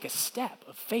got to take a step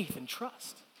of faith and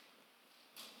trust.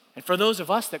 And for those of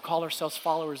us that call ourselves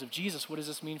followers of Jesus, what does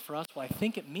this mean for us? Well, I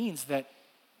think it means that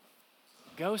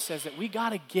Go says that we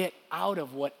got to get out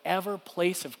of whatever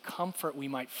place of comfort we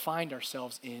might find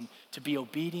ourselves in to be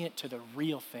obedient to the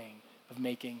real thing of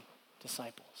making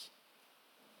disciples.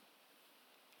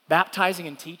 Baptizing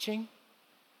and teaching,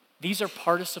 these are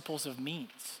participles of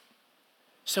means.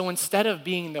 So instead of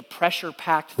being the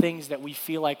pressure-packed things that we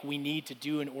feel like we need to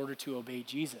do in order to obey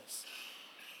Jesus,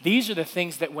 these are the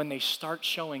things that when they start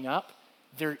showing up,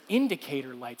 they're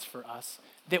indicator lights for us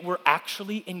that we're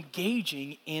actually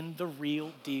engaging in the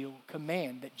real deal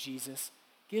command that Jesus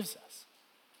gives us.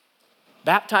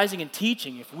 Baptizing and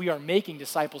teaching, if we are making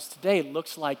disciples today,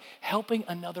 looks like helping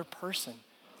another person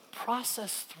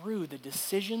process through the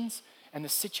decisions and the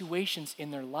situations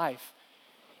in their life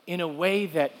in a way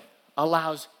that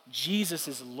allows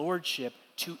Jesus' lordship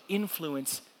to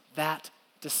influence that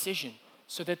decision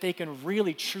so that they can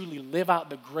really truly live out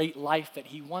the great life that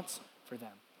he wants for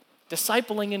them.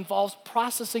 Discipling involves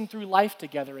processing through life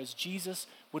together as Jesus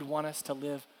would want us to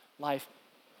live life.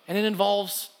 And it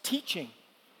involves teaching.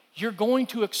 You're going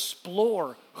to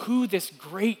explore who this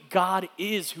great God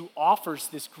is who offers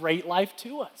this great life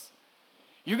to us.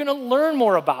 You're going to learn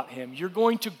more about him. You're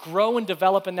going to grow and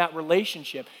develop in that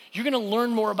relationship. You're going to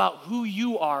learn more about who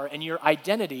you are and your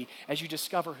identity as you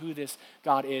discover who this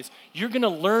God is. You're going to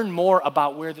learn more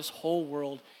about where this whole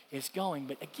world is going.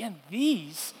 But again,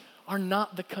 these are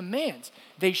not the commands.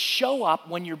 They show up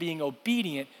when you're being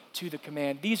obedient to the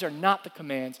command. These are not the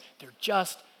commands. They're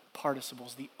just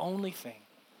participles. The only thing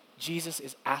Jesus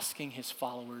is asking his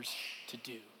followers to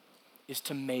do is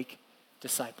to make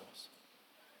disciples.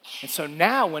 And so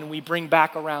now when we bring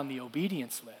back around the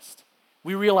obedience list,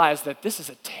 we realize that this is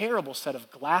a terrible set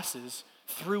of glasses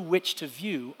through which to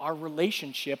view our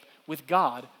relationship with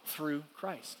God through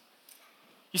Christ.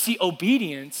 You see,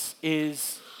 obedience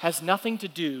has nothing to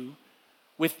do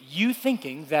with you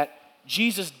thinking that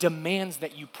Jesus demands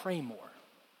that you pray more.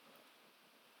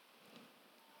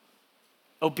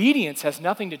 Obedience has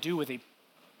nothing to do with a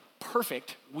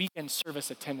perfect weekend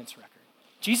service attendance record.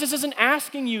 Jesus isn't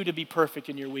asking you to be perfect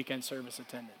in your weekend service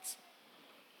attendance.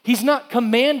 He's not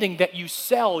commanding that you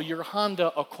sell your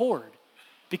Honda Accord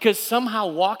because somehow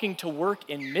walking to work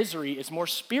in misery is more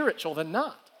spiritual than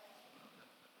not.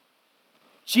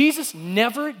 Jesus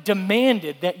never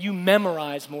demanded that you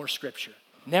memorize more scripture.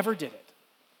 Never did it.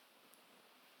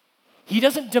 He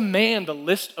doesn't demand a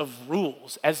list of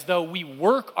rules as though we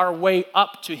work our way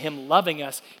up to him loving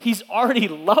us. He's already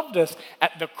loved us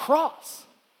at the cross.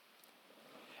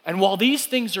 And while these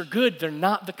things are good, they're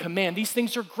not the command. These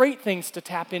things are great things to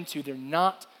tap into. They're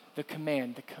not the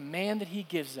command. The command that he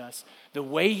gives us, the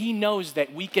way he knows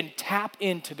that we can tap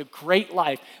into the great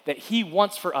life that he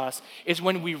wants for us, is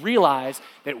when we realize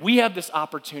that we have this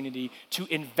opportunity to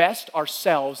invest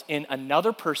ourselves in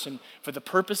another person for the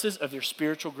purposes of their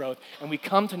spiritual growth. And we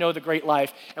come to know the great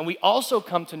life. And we also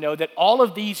come to know that all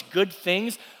of these good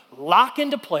things lock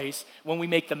into place when we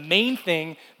make the main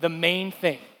thing the main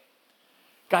thing.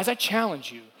 Guys, I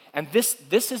challenge you. And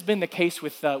this has been the case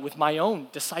with my own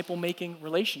disciple-making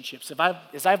relationships.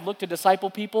 As I've looked to disciple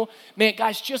people, man,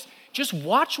 guys, just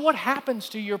watch what happens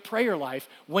to your prayer life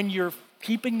when you're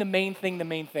keeping the main thing the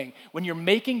main thing. When you're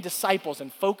making disciples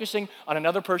and focusing on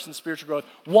another person's spiritual growth,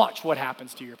 watch what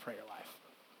happens to your prayer life.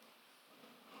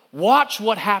 Watch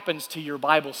what happens to your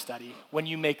Bible study when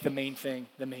you make the main thing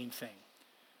the main thing.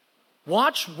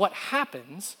 Watch what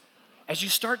happens as you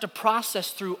start to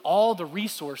process through all the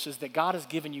resources that God has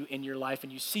given you in your life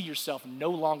and you see yourself no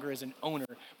longer as an owner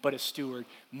but a steward.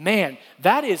 Man,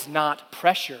 that is not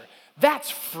pressure. That's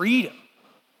freedom.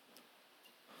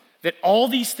 That all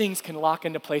these things can lock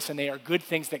into place and they are good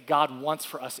things that God wants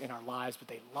for us in our lives, but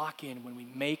they lock in when we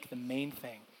make the main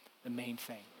thing the main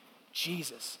thing.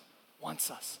 Jesus wants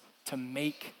us to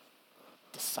make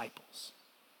disciples.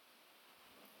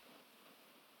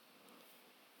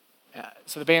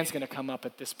 So the band's going to come up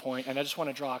at this point, and I just want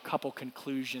to draw a couple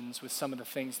conclusions with some of the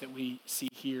things that we see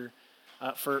here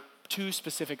for two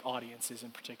specific audiences in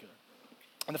particular.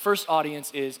 And the first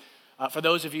audience is for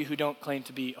those of you who don't claim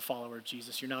to be a follower of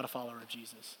Jesus. You're not a follower of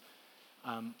Jesus.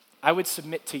 I would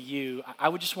submit to you, I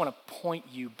would just want to point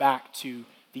you back to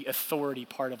the authority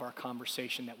part of our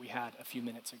conversation that we had a few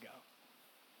minutes ago.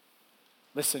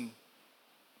 Listen,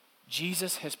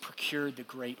 Jesus has procured the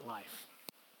great life.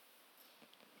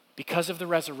 Because of the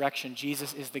resurrection,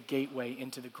 Jesus is the gateway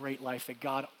into the great life that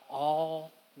God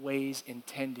always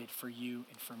intended for you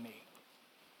and for me.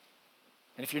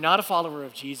 And if you're not a follower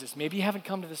of Jesus, maybe you haven't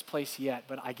come to this place yet,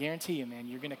 but I guarantee you, man,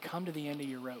 you're going to come to the end of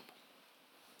your rope.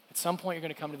 At some point, you're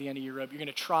going to come to the end of your rope. You're going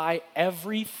to try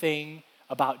everything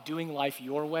about doing life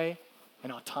your way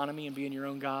and autonomy and being your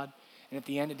own God. And at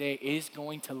the end of the day, it is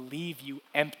going to leave you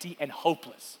empty and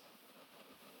hopeless.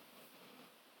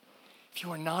 If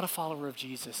you are not a follower of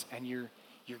Jesus and you're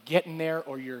getting there,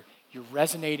 or you're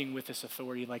resonating with this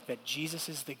authority, like that Jesus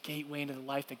is the gateway into the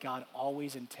life that God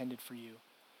always intended for you,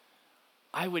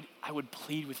 I would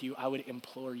plead with you, I would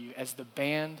implore you, as the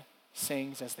band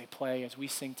sings, as they play, as we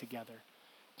sing together,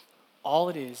 all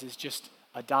it is just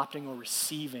adopting or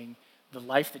receiving the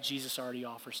life that Jesus already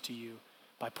offers to you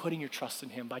by putting your trust in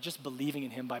him, by just believing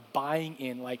in him, by buying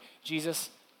in, like, Jesus,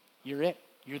 you're it.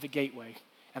 You're the gateway.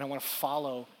 And I want to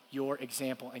follow your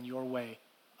example and your way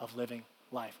of living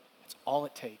life. That's all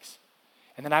it takes.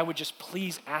 And then I would just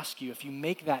please ask you, if you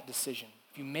make that decision,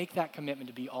 if you make that commitment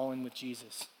to be all in with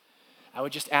Jesus, I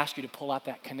would just ask you to pull out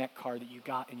that Connect card that you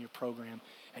got in your program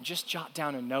and just jot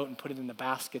down a note and put it in the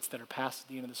baskets that are passed at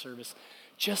the end of the service,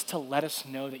 just to let us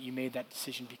know that you made that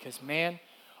decision. Because, man,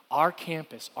 our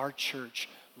campus, our church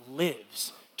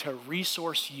lives to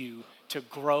resource you to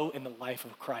grow in the life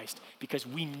of Christ, because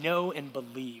we know and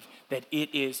believe that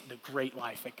it is the great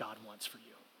life that God wants for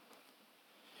you.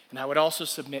 And I would also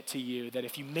submit to you that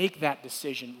if you make that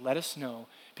decision, let us know,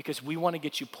 because we want to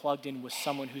get you plugged in with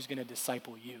someone who's going to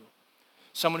disciple you,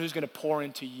 someone who's going to pour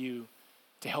into you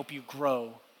to help you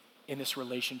grow in this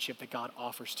relationship that God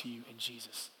offers to you in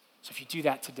Jesus. So if you do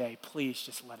that today, please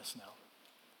just let us know.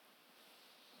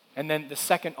 And then the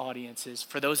second audience is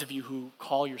for those of you who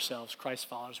call yourselves Christ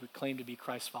followers, who claim to be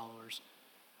Christ followers.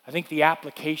 I think the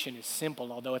application is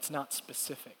simple, although it's not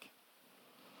specific.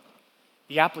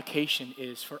 The application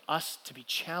is for us to be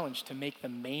challenged to make the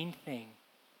main thing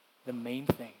the main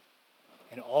thing.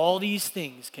 And all these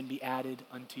things can be added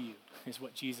unto you, is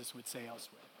what Jesus would say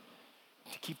elsewhere.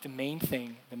 To keep the main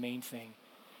thing,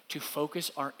 to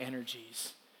focus our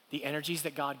energies, the energies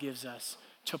that God gives us,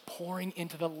 to pouring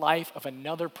into the life of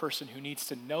another person who needs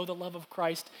to know the love of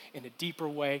Christ in a deeper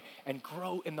way and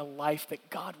grow in the life that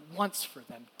God wants for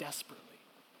them desperately.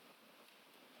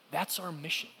 That's our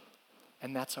mission,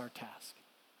 and that's our task.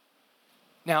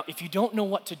 Now, if you don't know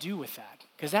what to do with that,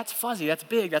 because that's fuzzy, that's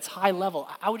big, that's high level,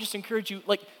 I would just encourage you,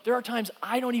 there are times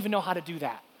I don't even know how to do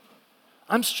that.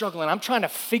 I'm struggling, I'm trying to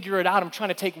figure it out, I'm trying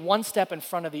to take one step in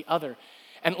front of the other.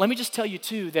 And let me just tell you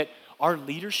too, that our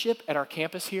leadership at our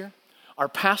campus here, our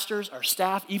pastors, our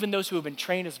staff, even those who have been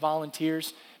trained as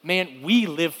volunteers, man, we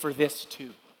live for this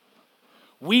too.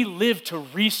 We live to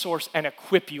resource and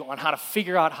equip you on how to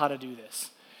figure out how to do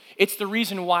this. It's the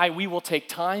reason why we will take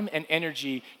time and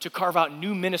energy to carve out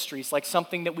new ministries, like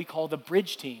something that we call the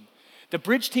Bridge Team. The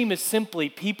Bridge Team is simply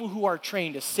people who are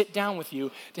trained to sit down with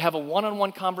you, to have a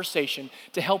one-on-one conversation,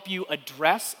 to help you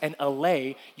address and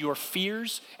allay your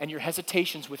fears and your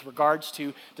hesitations with regards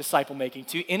to disciple making,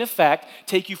 to, in effect,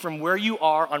 take you from where you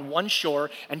are on one shore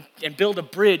and build a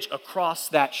bridge across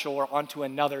that shore onto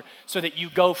another, so that you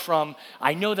go from,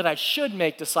 I know that I should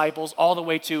make disciples, all the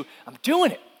way to, I'm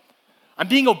doing it. I'm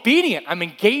being obedient. I'm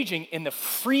engaging in the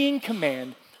freeing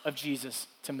command of Jesus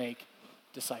to make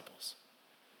disciples.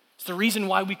 It's the reason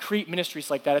why we create ministries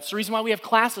like that. It's the reason why we have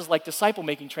classes like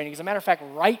disciple-making training. As a matter of fact,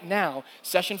 right now,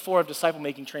 session 4 of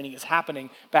disciple-making training is happening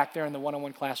back there in the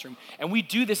one-on-one classroom. And we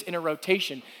do this in a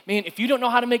rotation. Man, if you don't know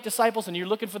how to make disciples and you're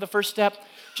looking for the first step,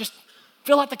 just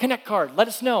fill out the Connect card. Let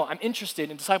us know. I'm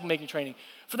interested in disciple-making training.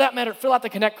 For that matter, fill out the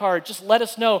Connect card. Just let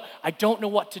us know. I don't know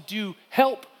what to do.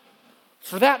 Help.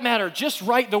 For that matter, just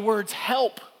write the words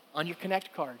help on your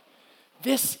Connect card.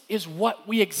 This is what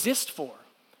we exist for.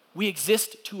 We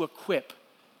exist to equip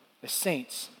the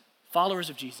saints, followers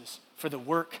of Jesus, for the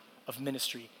work of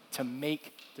ministry, to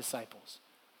make disciples.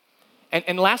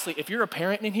 And lastly, if you're a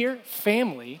parent in here,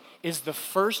 family is the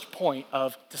first point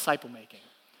of disciple making.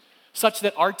 Such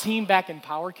that our team back in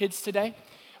Power Kids today,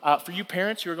 for you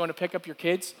parents who are going to pick up your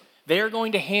kids, they are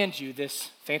going to hand you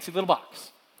this fancy little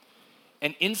box.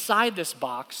 And inside this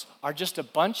box are just a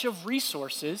bunch of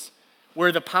resources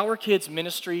where the Power Kids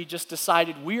ministry just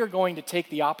decided we are going to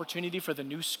take the opportunity for the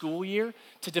new school year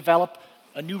to develop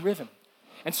a new rhythm.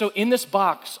 And so in this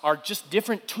box are just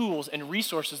different tools and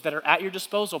resources that are at your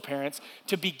disposal, parents,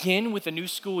 to begin with the new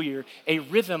school year, a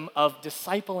rhythm of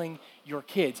discipling your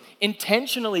kids,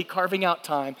 intentionally carving out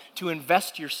time to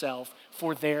invest yourself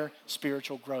for their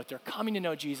spiritual growth. They're coming to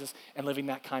know Jesus and living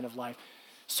that kind of life.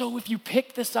 So if you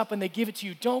pick this up and they give it to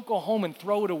you, don't go home and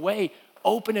throw it away.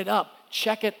 Open it up.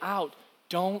 Check it out.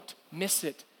 Don't miss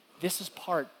it. This is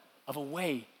part of a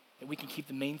way that we can keep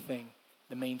the main thing,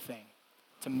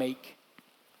 to make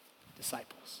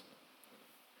disciples.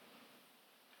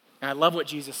 And I love what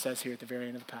Jesus says here at the very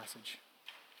end of the passage.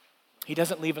 He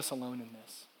doesn't leave us alone in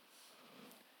this.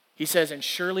 He says, and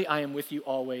surely I am with you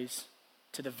always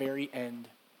to the very end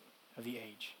of the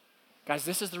age. Guys,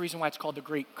 this is the reason why it's called the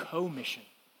Great Commission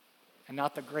and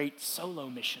not the Great Solo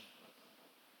Mission.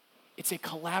 It's a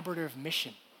collaborative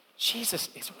mission. Jesus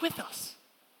is with us,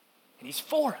 and he's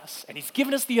for us, and he's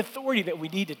given us the authority that we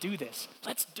need to do this.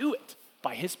 Let's do it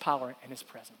by his power and his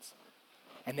presence.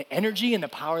 And the energy and the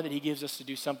power that he gives us to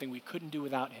do something we couldn't do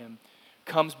without him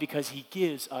comes because he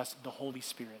gives us the Holy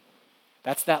Spirit.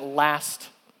 That's that last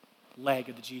leg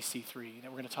of the GC3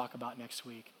 that we're going to talk about next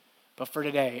week. But for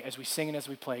today, as we sing and as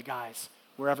we play, guys,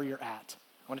 wherever you're at,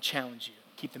 I want to challenge you.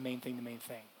 Keep the main thing the main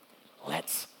thing.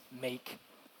 Let's make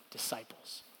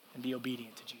disciples and be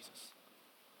obedient to Jesus.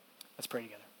 Let's pray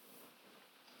together.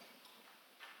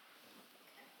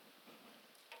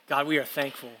 God, we are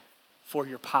thankful for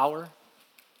your power.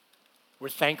 We're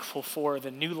thankful for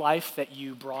the new life that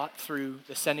you brought through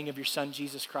the sending of your son,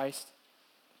 Jesus Christ.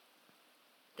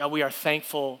 God, we are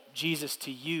thankful, Jesus,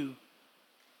 to you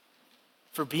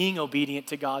for being obedient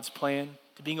to God's plan,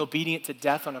 to being obedient to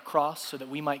death on a cross so that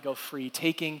we might go free,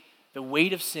 taking the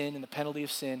weight of sin and the penalty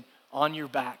of sin on your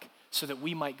back so that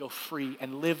we might go free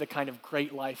and live the kind of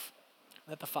great life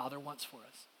that the Father wants for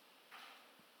us.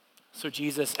 So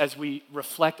Jesus, as we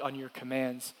reflect on your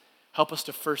commands, help us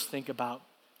to first think about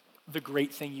the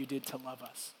great thing you did to love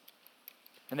us.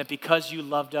 And that because you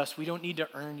loved us, we don't need to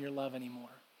earn your love anymore.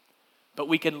 But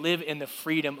we can live in the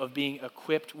freedom of being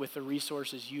equipped with the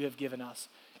resources you have given us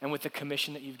and with the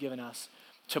commission that you've given us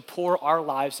to pour our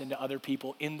lives into other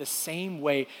people in the same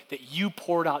way that you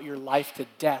poured out your life to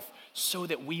death so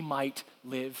that we might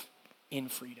live in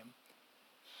freedom.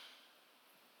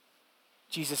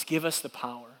 Jesus, give us the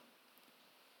power.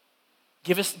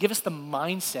 Give us the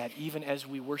mindset even as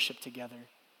we worship together,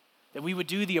 that we would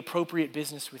do the appropriate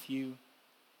business with you.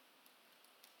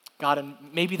 God, and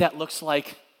maybe that looks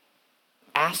like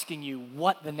asking you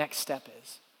what the next step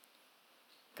is.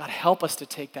 God, help us to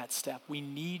take that step. We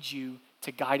need you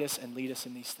to guide us and lead us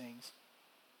in these things.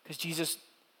 Because Jesus,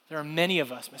 there are many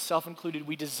of us, myself included,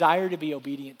 we desire to be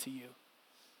obedient to you.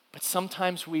 But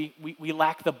sometimes we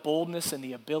lack the boldness and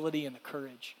the ability and the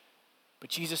courage. But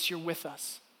Jesus, you're with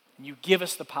us. And you give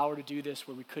us the power to do this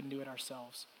where we couldn't do it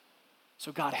ourselves.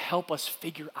 So God, help us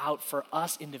figure out for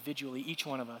us individually, each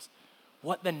one of us,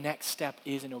 what the next step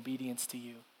is in obedience to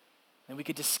you. And we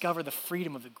could discover the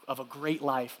freedom of a great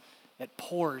life that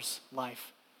pours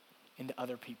life into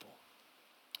other people.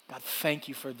 God, thank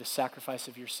you for the sacrifice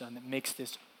of your son that makes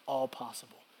this all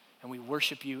possible. And we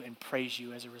worship you and praise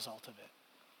you as a result of it.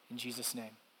 In Jesus'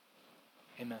 name,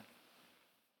 amen.